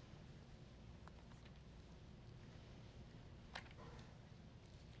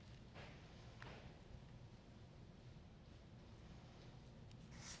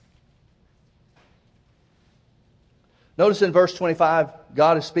 Notice in verse 25,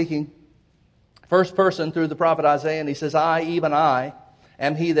 God is speaking first person through the prophet Isaiah, and he says, I, even I,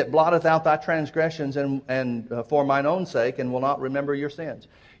 am he that blotteth out thy transgressions and for mine own sake, and will not remember your sins.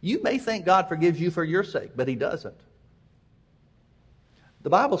 You may think God forgives you for your sake, but he doesn't. The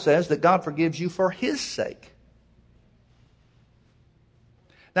Bible says that God forgives you for his sake.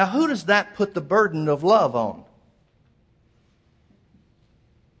 Now, who does that put the burden of love on?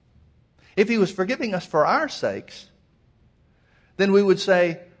 If He was forgiving us for our sakes, then we would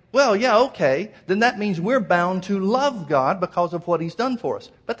say, well, yeah, okay, then that means we're bound to love God because of what He's done for us.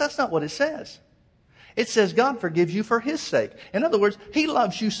 But that's not what it says. It says God forgives you for His sake. In other words, He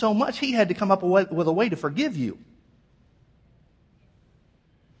loves you so much, He had to come up with a way to forgive you.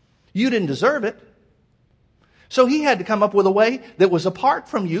 You didn't deserve it. So He had to come up with a way that was apart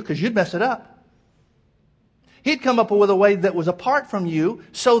from you, because you'd mess it up. He'd come up with a way that was apart from you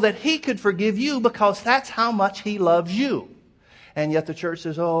so that He could forgive you, because that's how much He loves you. And yet the church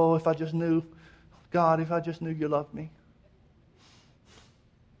says, oh, if I just knew, God, if I just knew you loved me.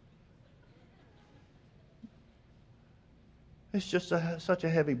 It's just such a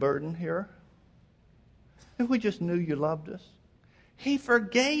heavy burden here. If we just knew you loved us. He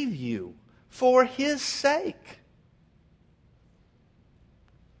forgave you for His sake.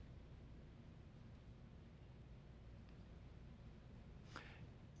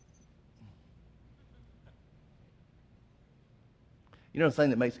 You know the thing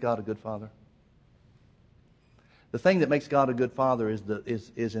that makes God a good father? The thing that makes God a good father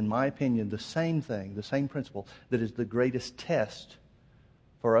is, in my opinion, the same thing, the same principle that is the greatest test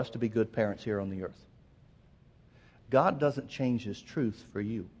for us to be good parents here on the earth. God doesn't change His truth for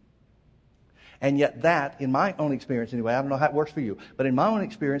you. And yet that, in my own experience anyway, I don't know how it works for you, but in my own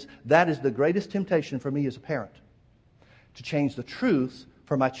experience, that is the greatest temptation for me as a parent. To change the truth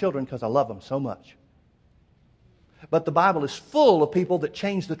for my children because I love them so much. But the Bible is full of people that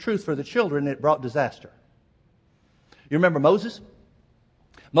changed the truth for the children and it brought disaster. You remember Moses?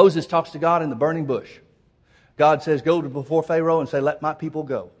 Moses talks to God in the burning bush. God says, go before Pharaoh and say, let my people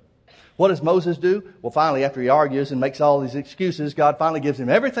go. What does Moses do? Well, finally, after he argues and makes all these excuses, God finally gives him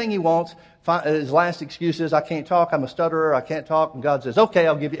everything he wants. His last excuse is, I can't talk, I'm a stutterer, I can't talk. And God says, okay,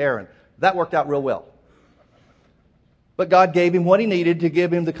 I'll give you Aaron. That worked out real well. But God gave him what he needed to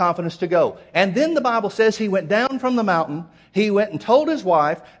give him the confidence to go. And then the Bible says he went down from the mountain. He went and told his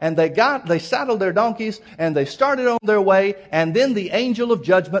wife, and they saddled their donkeys, and they started on their way, and then the angel of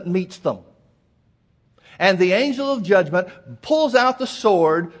judgment meets them. And the angel of judgment pulls out the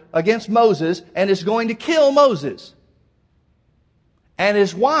sword against Moses and is going to kill Moses. And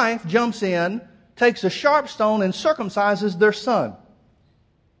his wife jumps in, takes a sharp stone, and circumcises their son.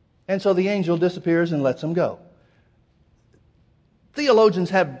 And so the angel disappears and lets them go. Theologians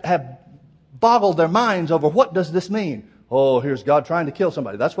have boggled their minds over what does this mean. Oh, here's God trying to kill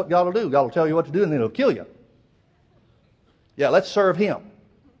somebody. That's what God will do. God will tell you what to do and then He'll kill you. Yeah, let's serve Him.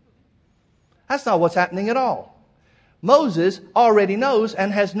 That's not what's happening at all. Moses already knows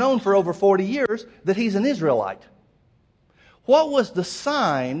and has known for over 40 years that he's an Israelite. What was the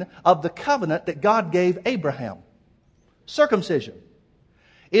sign of the covenant that God gave Abraham? Circumcision.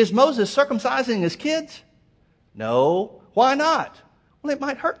 Is Moses circumcising his kids? No. Why not? Well, it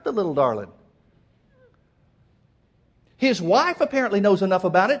might hurt the little darling. His wife apparently knows enough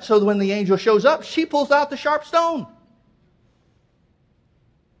about it so that when the angel shows up, she pulls out the sharp stone.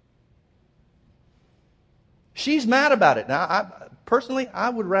 She's mad about it. Now, personally, I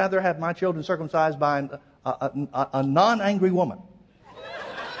would rather have my children circumcised by a non-angry woman.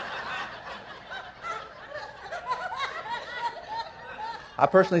 I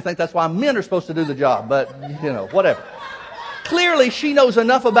personally think that's why men are supposed to do the job, but, whatever. Clearly, she knows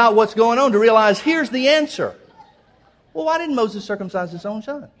enough about what's going on to realize here's the answer. Well, why didn't Moses circumcise his own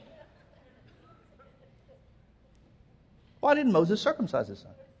son? Why didn't Moses circumcise his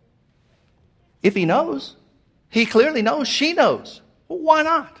son? If he knows, he clearly knows, she knows. Well, why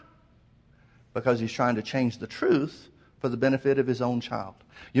not? Because he's trying to change the truth for the benefit of his own child.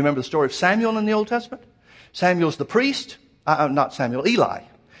 You remember the story of Samuel in the Old Testament? Samuel's the priest. Not Samuel, Eli.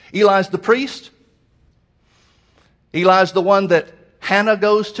 Eli's the priest. Eli's the one that Hannah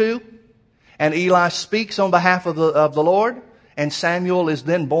goes to. And Eli speaks on behalf of the Lord. And Samuel is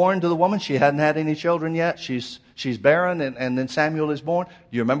then born to the woman. She hadn't had any children yet. She's barren, and then Samuel is born.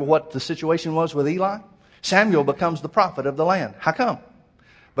 Do you remember what the situation was with Eli? Samuel becomes the prophet of the land. How come?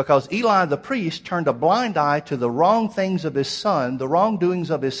 Because Eli the priest turned a blind eye to the wrong things of his son, the wrongdoings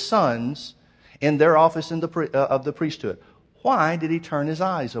of his sons in their office of the priesthood. Why did he turn his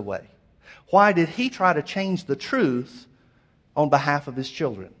eyes away? Why did he try to change the truth on behalf of his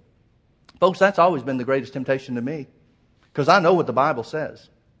children? Folks, that's always been the greatest temptation to me. Because I know what the Bible says.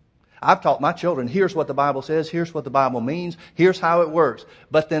 I've taught my children, here's what the Bible says, here's what the Bible means, here's how it works.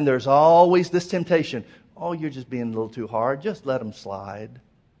 But then there's always this temptation. Oh, you're just being a little too hard. Just let them slide.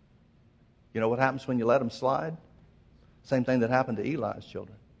 You know what happens when you let them slide? Same thing that happened to Eli's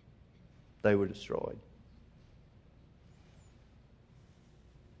children. They were destroyed.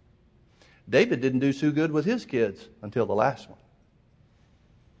 David didn't do too good with his kids until the last one.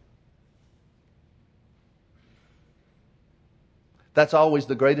 That's always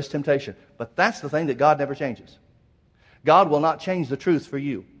the greatest temptation. But that's the thing that God never changes. God will not change the truth for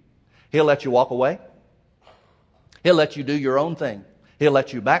you. He'll let you walk away. He'll let you do your own thing. He'll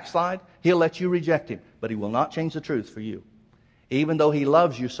let you backslide. He'll let you reject Him. But He will not change the truth for you. Even though He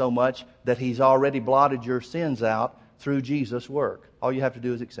loves you so much that He's already blotted your sins out through Jesus' work. All you have to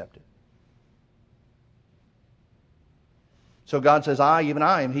do is accept it. So God says, I, even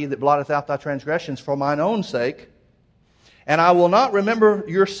I, am He that blotteth out thy transgressions for mine own sake, and I will not remember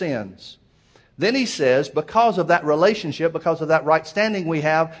your sins. Then He says, because of that relationship, because of that right standing we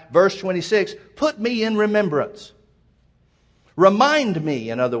have, verse 26, put me in remembrance. Remind me,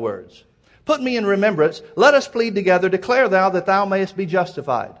 in other words. Put me in remembrance. Let us plead together. Declare thou that thou mayest be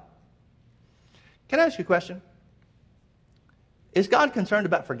justified. Can I ask you a question? Is God concerned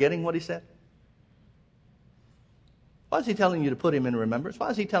about forgetting what He said? Why is He telling you to put Him in remembrance? Why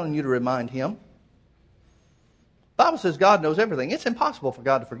is He telling you to remind Him? The Bible says God knows everything. It's impossible for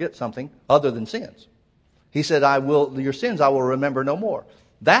God to forget something other than sins. He said, your sins I will remember no more.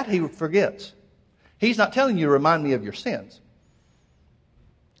 That He forgets. He's not telling you to remind me of your sins.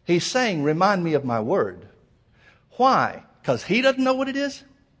 He's saying, remind me of my word. Why? Because He doesn't know what it is?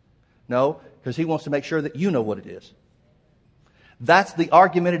 No, because He wants to make sure that you know what it is. That's the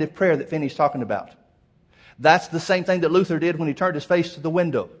argumentative prayer that Finney's talking about. That's the same thing that Luther did when he turned his face to the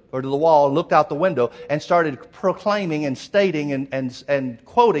window or to the wall and looked out the window and started proclaiming and stating and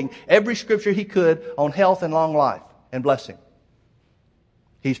quoting every scripture he could on health and long life and blessing.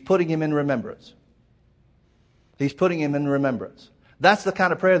 He's putting him in remembrance. He's putting him in remembrance. That's the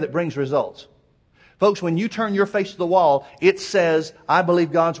kind of prayer that brings results. Folks, when you turn your face to the wall, it says, I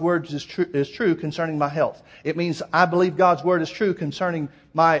believe God's word is true concerning my health. It means I believe God's word is true concerning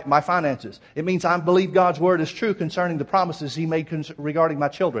my finances. It means I believe God's word is true concerning the promises He made regarding my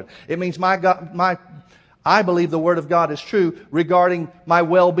children. It means I believe the word of God is true regarding my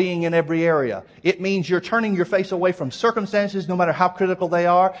well-being in every area. It means you're turning your face away from circumstances, no matter how critical they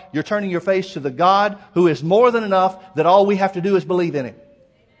are. You're turning your face to the God who is more than enough, that all we have to do is believe in Him.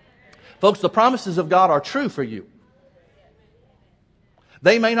 Folks, the promises of God are true for you.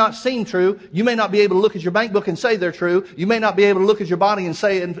 They may not seem true. You may not be able to look at your bank book and say they're true. You may not be able to look at your body and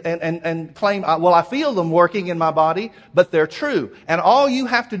say and claim, well, I feel them working in my body, but they're true. And all you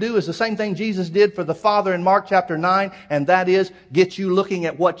have to do is the same thing Jesus did for the Father in Mark chapter 9, and that is get you looking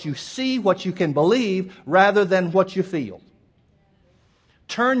at what you see, what you can believe, rather than what you feel.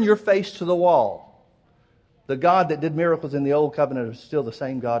 Turn your face to the wall. The God that did miracles in the Old Covenant is still the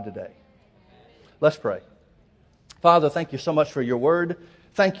same God today. Let's pray. Father, thank you so much for your word.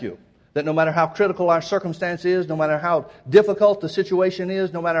 Thank you that no matter how critical our circumstance is, no matter how difficult the situation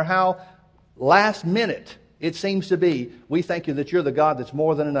is, no matter how last minute it seems to be, we thank you that you're the God that's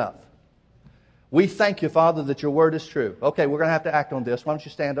more than enough. We thank you, Father, that your word is true. Okay, we're going to have to act on this. Why don't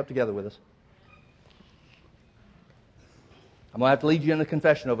you stand up together with us? I'm going to have to lead you into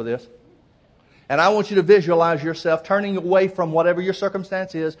confession over this. And I want you to visualize yourself turning away from whatever your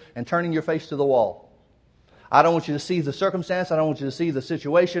circumstance is and turning your face to the wall. I don't want you to see the circumstance. I don't want you to see the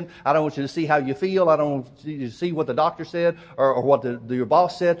situation. I don't want you to see how you feel. I don't want you to see what the doctor said or what your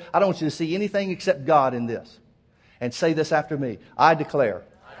boss said. I don't want you to see anything except God in this. And say this after me. I declare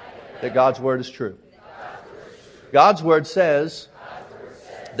that God's word is true. God's word says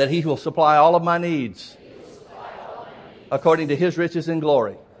that He will supply all of my needs according to His riches and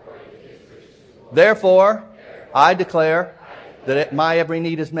glory. Therefore, I declare that my every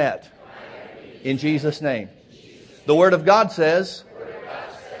need is met. In Jesus' name. The Word of God says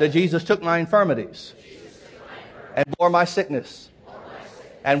that Jesus took my infirmities and bore my sickness.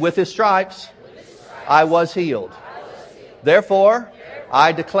 And with His stripes, I was healed. Therefore,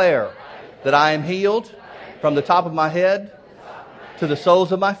 I declare that I am healed from the top of my head to the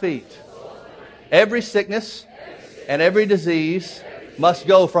soles of my feet. Every sickness and every disease must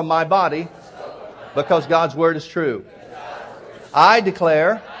go from my body because God's word is true. I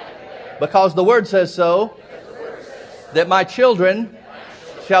declare, because the word says so, that my children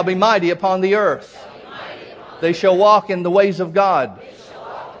shall be mighty upon the earth. They shall walk in the ways of God.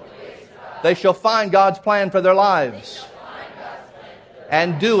 They shall find God's plan for their lives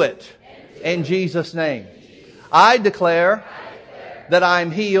and do it in Jesus' name. I declare that I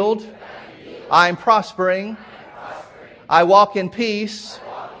am healed. I am prospering. I walk in peace.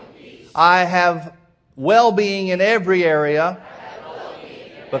 I have well-being in every area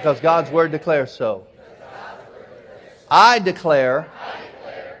because God's word declares so. I declare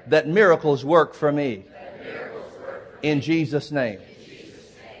that miracles work for me in Jesus' name.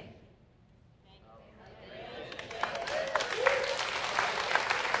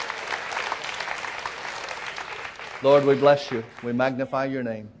 Lord, we bless you. We magnify your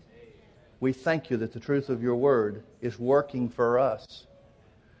name. We thank you that the truth of your word is working for us.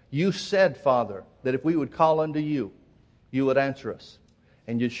 You said, Father, that if we would call unto you, you would answer us,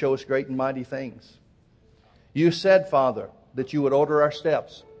 and you'd show us great and mighty things. You said, Father, that you would order our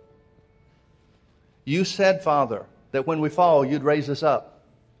steps. You said, Father, that when we fall, you'd raise us up.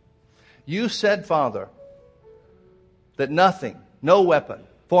 You said, Father, that nothing, no weapon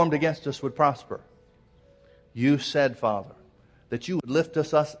formed against us would prosper. You said, Father, that you would lift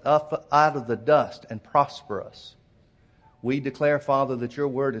us up out of the dust and prosper us. We declare, Father, that your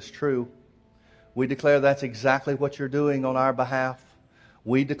word is true. We declare that's exactly what you're doing on our behalf.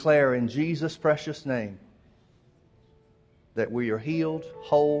 We declare in Jesus' precious name that we are healed,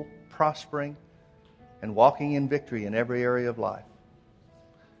 whole, prospering, and walking in victory in every area of life.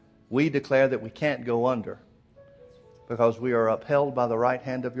 We declare that we can't go under because we are upheld by the right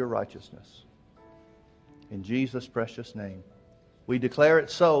hand of your righteousness. In Jesus' precious name. We declare it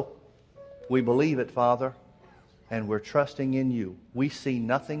so. We believe it, Father, and we're trusting in you. We see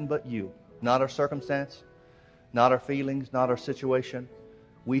nothing but you, not our circumstance, not our feelings, not our situation.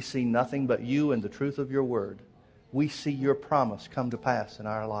 We see nothing but you and the truth of your word. We see your promise come to pass in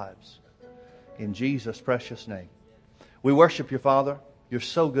our lives. In Jesus' precious name. We worship you, Father. You're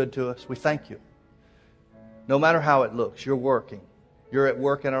so good to us. We thank you. No matter how it looks, you're working. You're at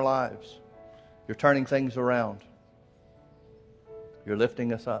work in our lives. You're turning things around. You're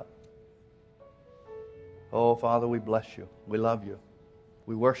lifting us up. Oh, Father, we bless you. We love you.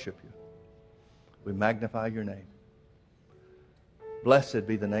 We worship you. We magnify your name. Blessed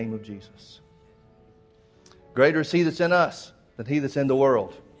be the name of Jesus. Greater is he that's in us than he that's in the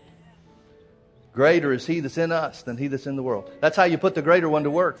world. Greater is he that's in us than he that's in the world. That's how you put the greater one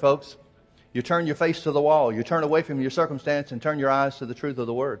to work, folks. You turn your face to the wall. You turn away from your circumstance and turn your eyes to the truth of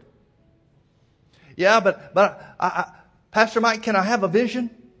the word. Yeah, but Pastor Mike, can I have a vision?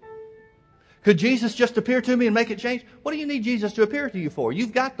 Could Jesus just appear to me and make it change? What do you need Jesus to appear to you for?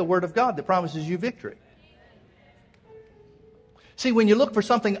 You've got the Word of God that promises you victory. See, when you look for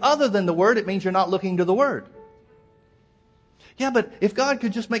something other than the Word, it means you're not looking to the Word. Yeah, but if God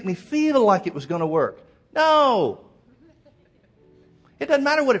could just make me feel like it was going to work. No! It doesn't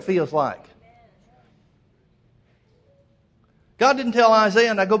matter what it feels like. God didn't tell Isaiah,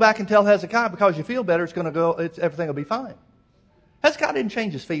 and I go back and tell Hezekiah, because you feel better, everything will be fine. Hezekiah didn't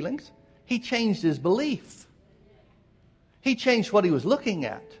change his feelings. He changed his belief. He changed what he was looking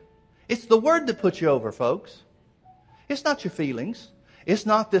at. It's the Word that puts you over, folks. It's not your feelings. It's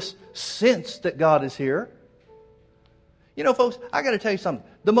not this sense that God is here. You know, folks, I got to tell you something.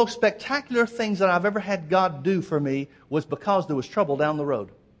 The most spectacular things that I've ever had God do for me was because there was trouble down the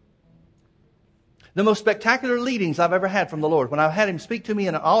road. The most spectacular leadings I've ever had from the Lord, when I had Him speak to me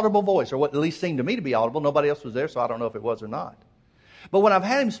in an audible voice, or what at least seemed to me to be audible. Nobody else was there, so I don't know if it was or not. But when I've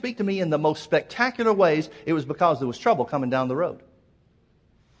had Him speak to me in the most spectacular ways, it was because there was trouble coming down the road.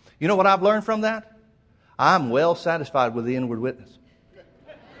 You know what I've learned from that? I'm well satisfied with the inward witness.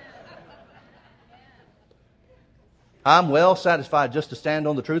 I'm well satisfied just to stand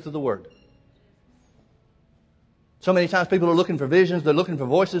on the truth of the Word. So many times people are looking for visions, they're looking for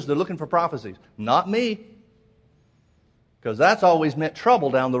voices, they're looking for prophecies. Not me. Because that's always meant trouble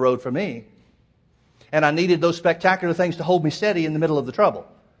down the road for me. And I needed those spectacular things to hold me steady in the middle of the trouble.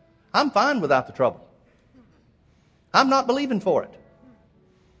 I'm fine without the trouble. I'm not believing for it.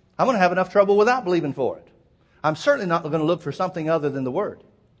 I'm going to have enough trouble without believing for it. I'm certainly not going to look for something other than the Word.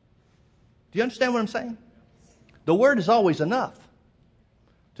 Do you understand what I'm saying? The Word is always enough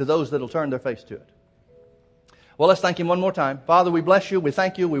to those that will turn their face to it. Well, let's thank Him one more time. Father, we bless you, we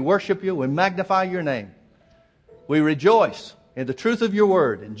thank you, we worship you, we magnify your name. We rejoice in the truth of your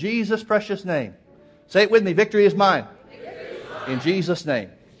word, in Jesus' precious name. Say it with me, victory is mine. In Jesus' name.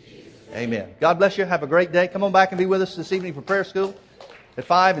 Amen. God bless you. Have a great day. Come on back and be with us this evening for prayer school at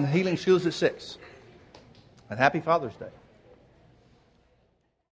 5 and healing schools at 6. And happy Father's Day.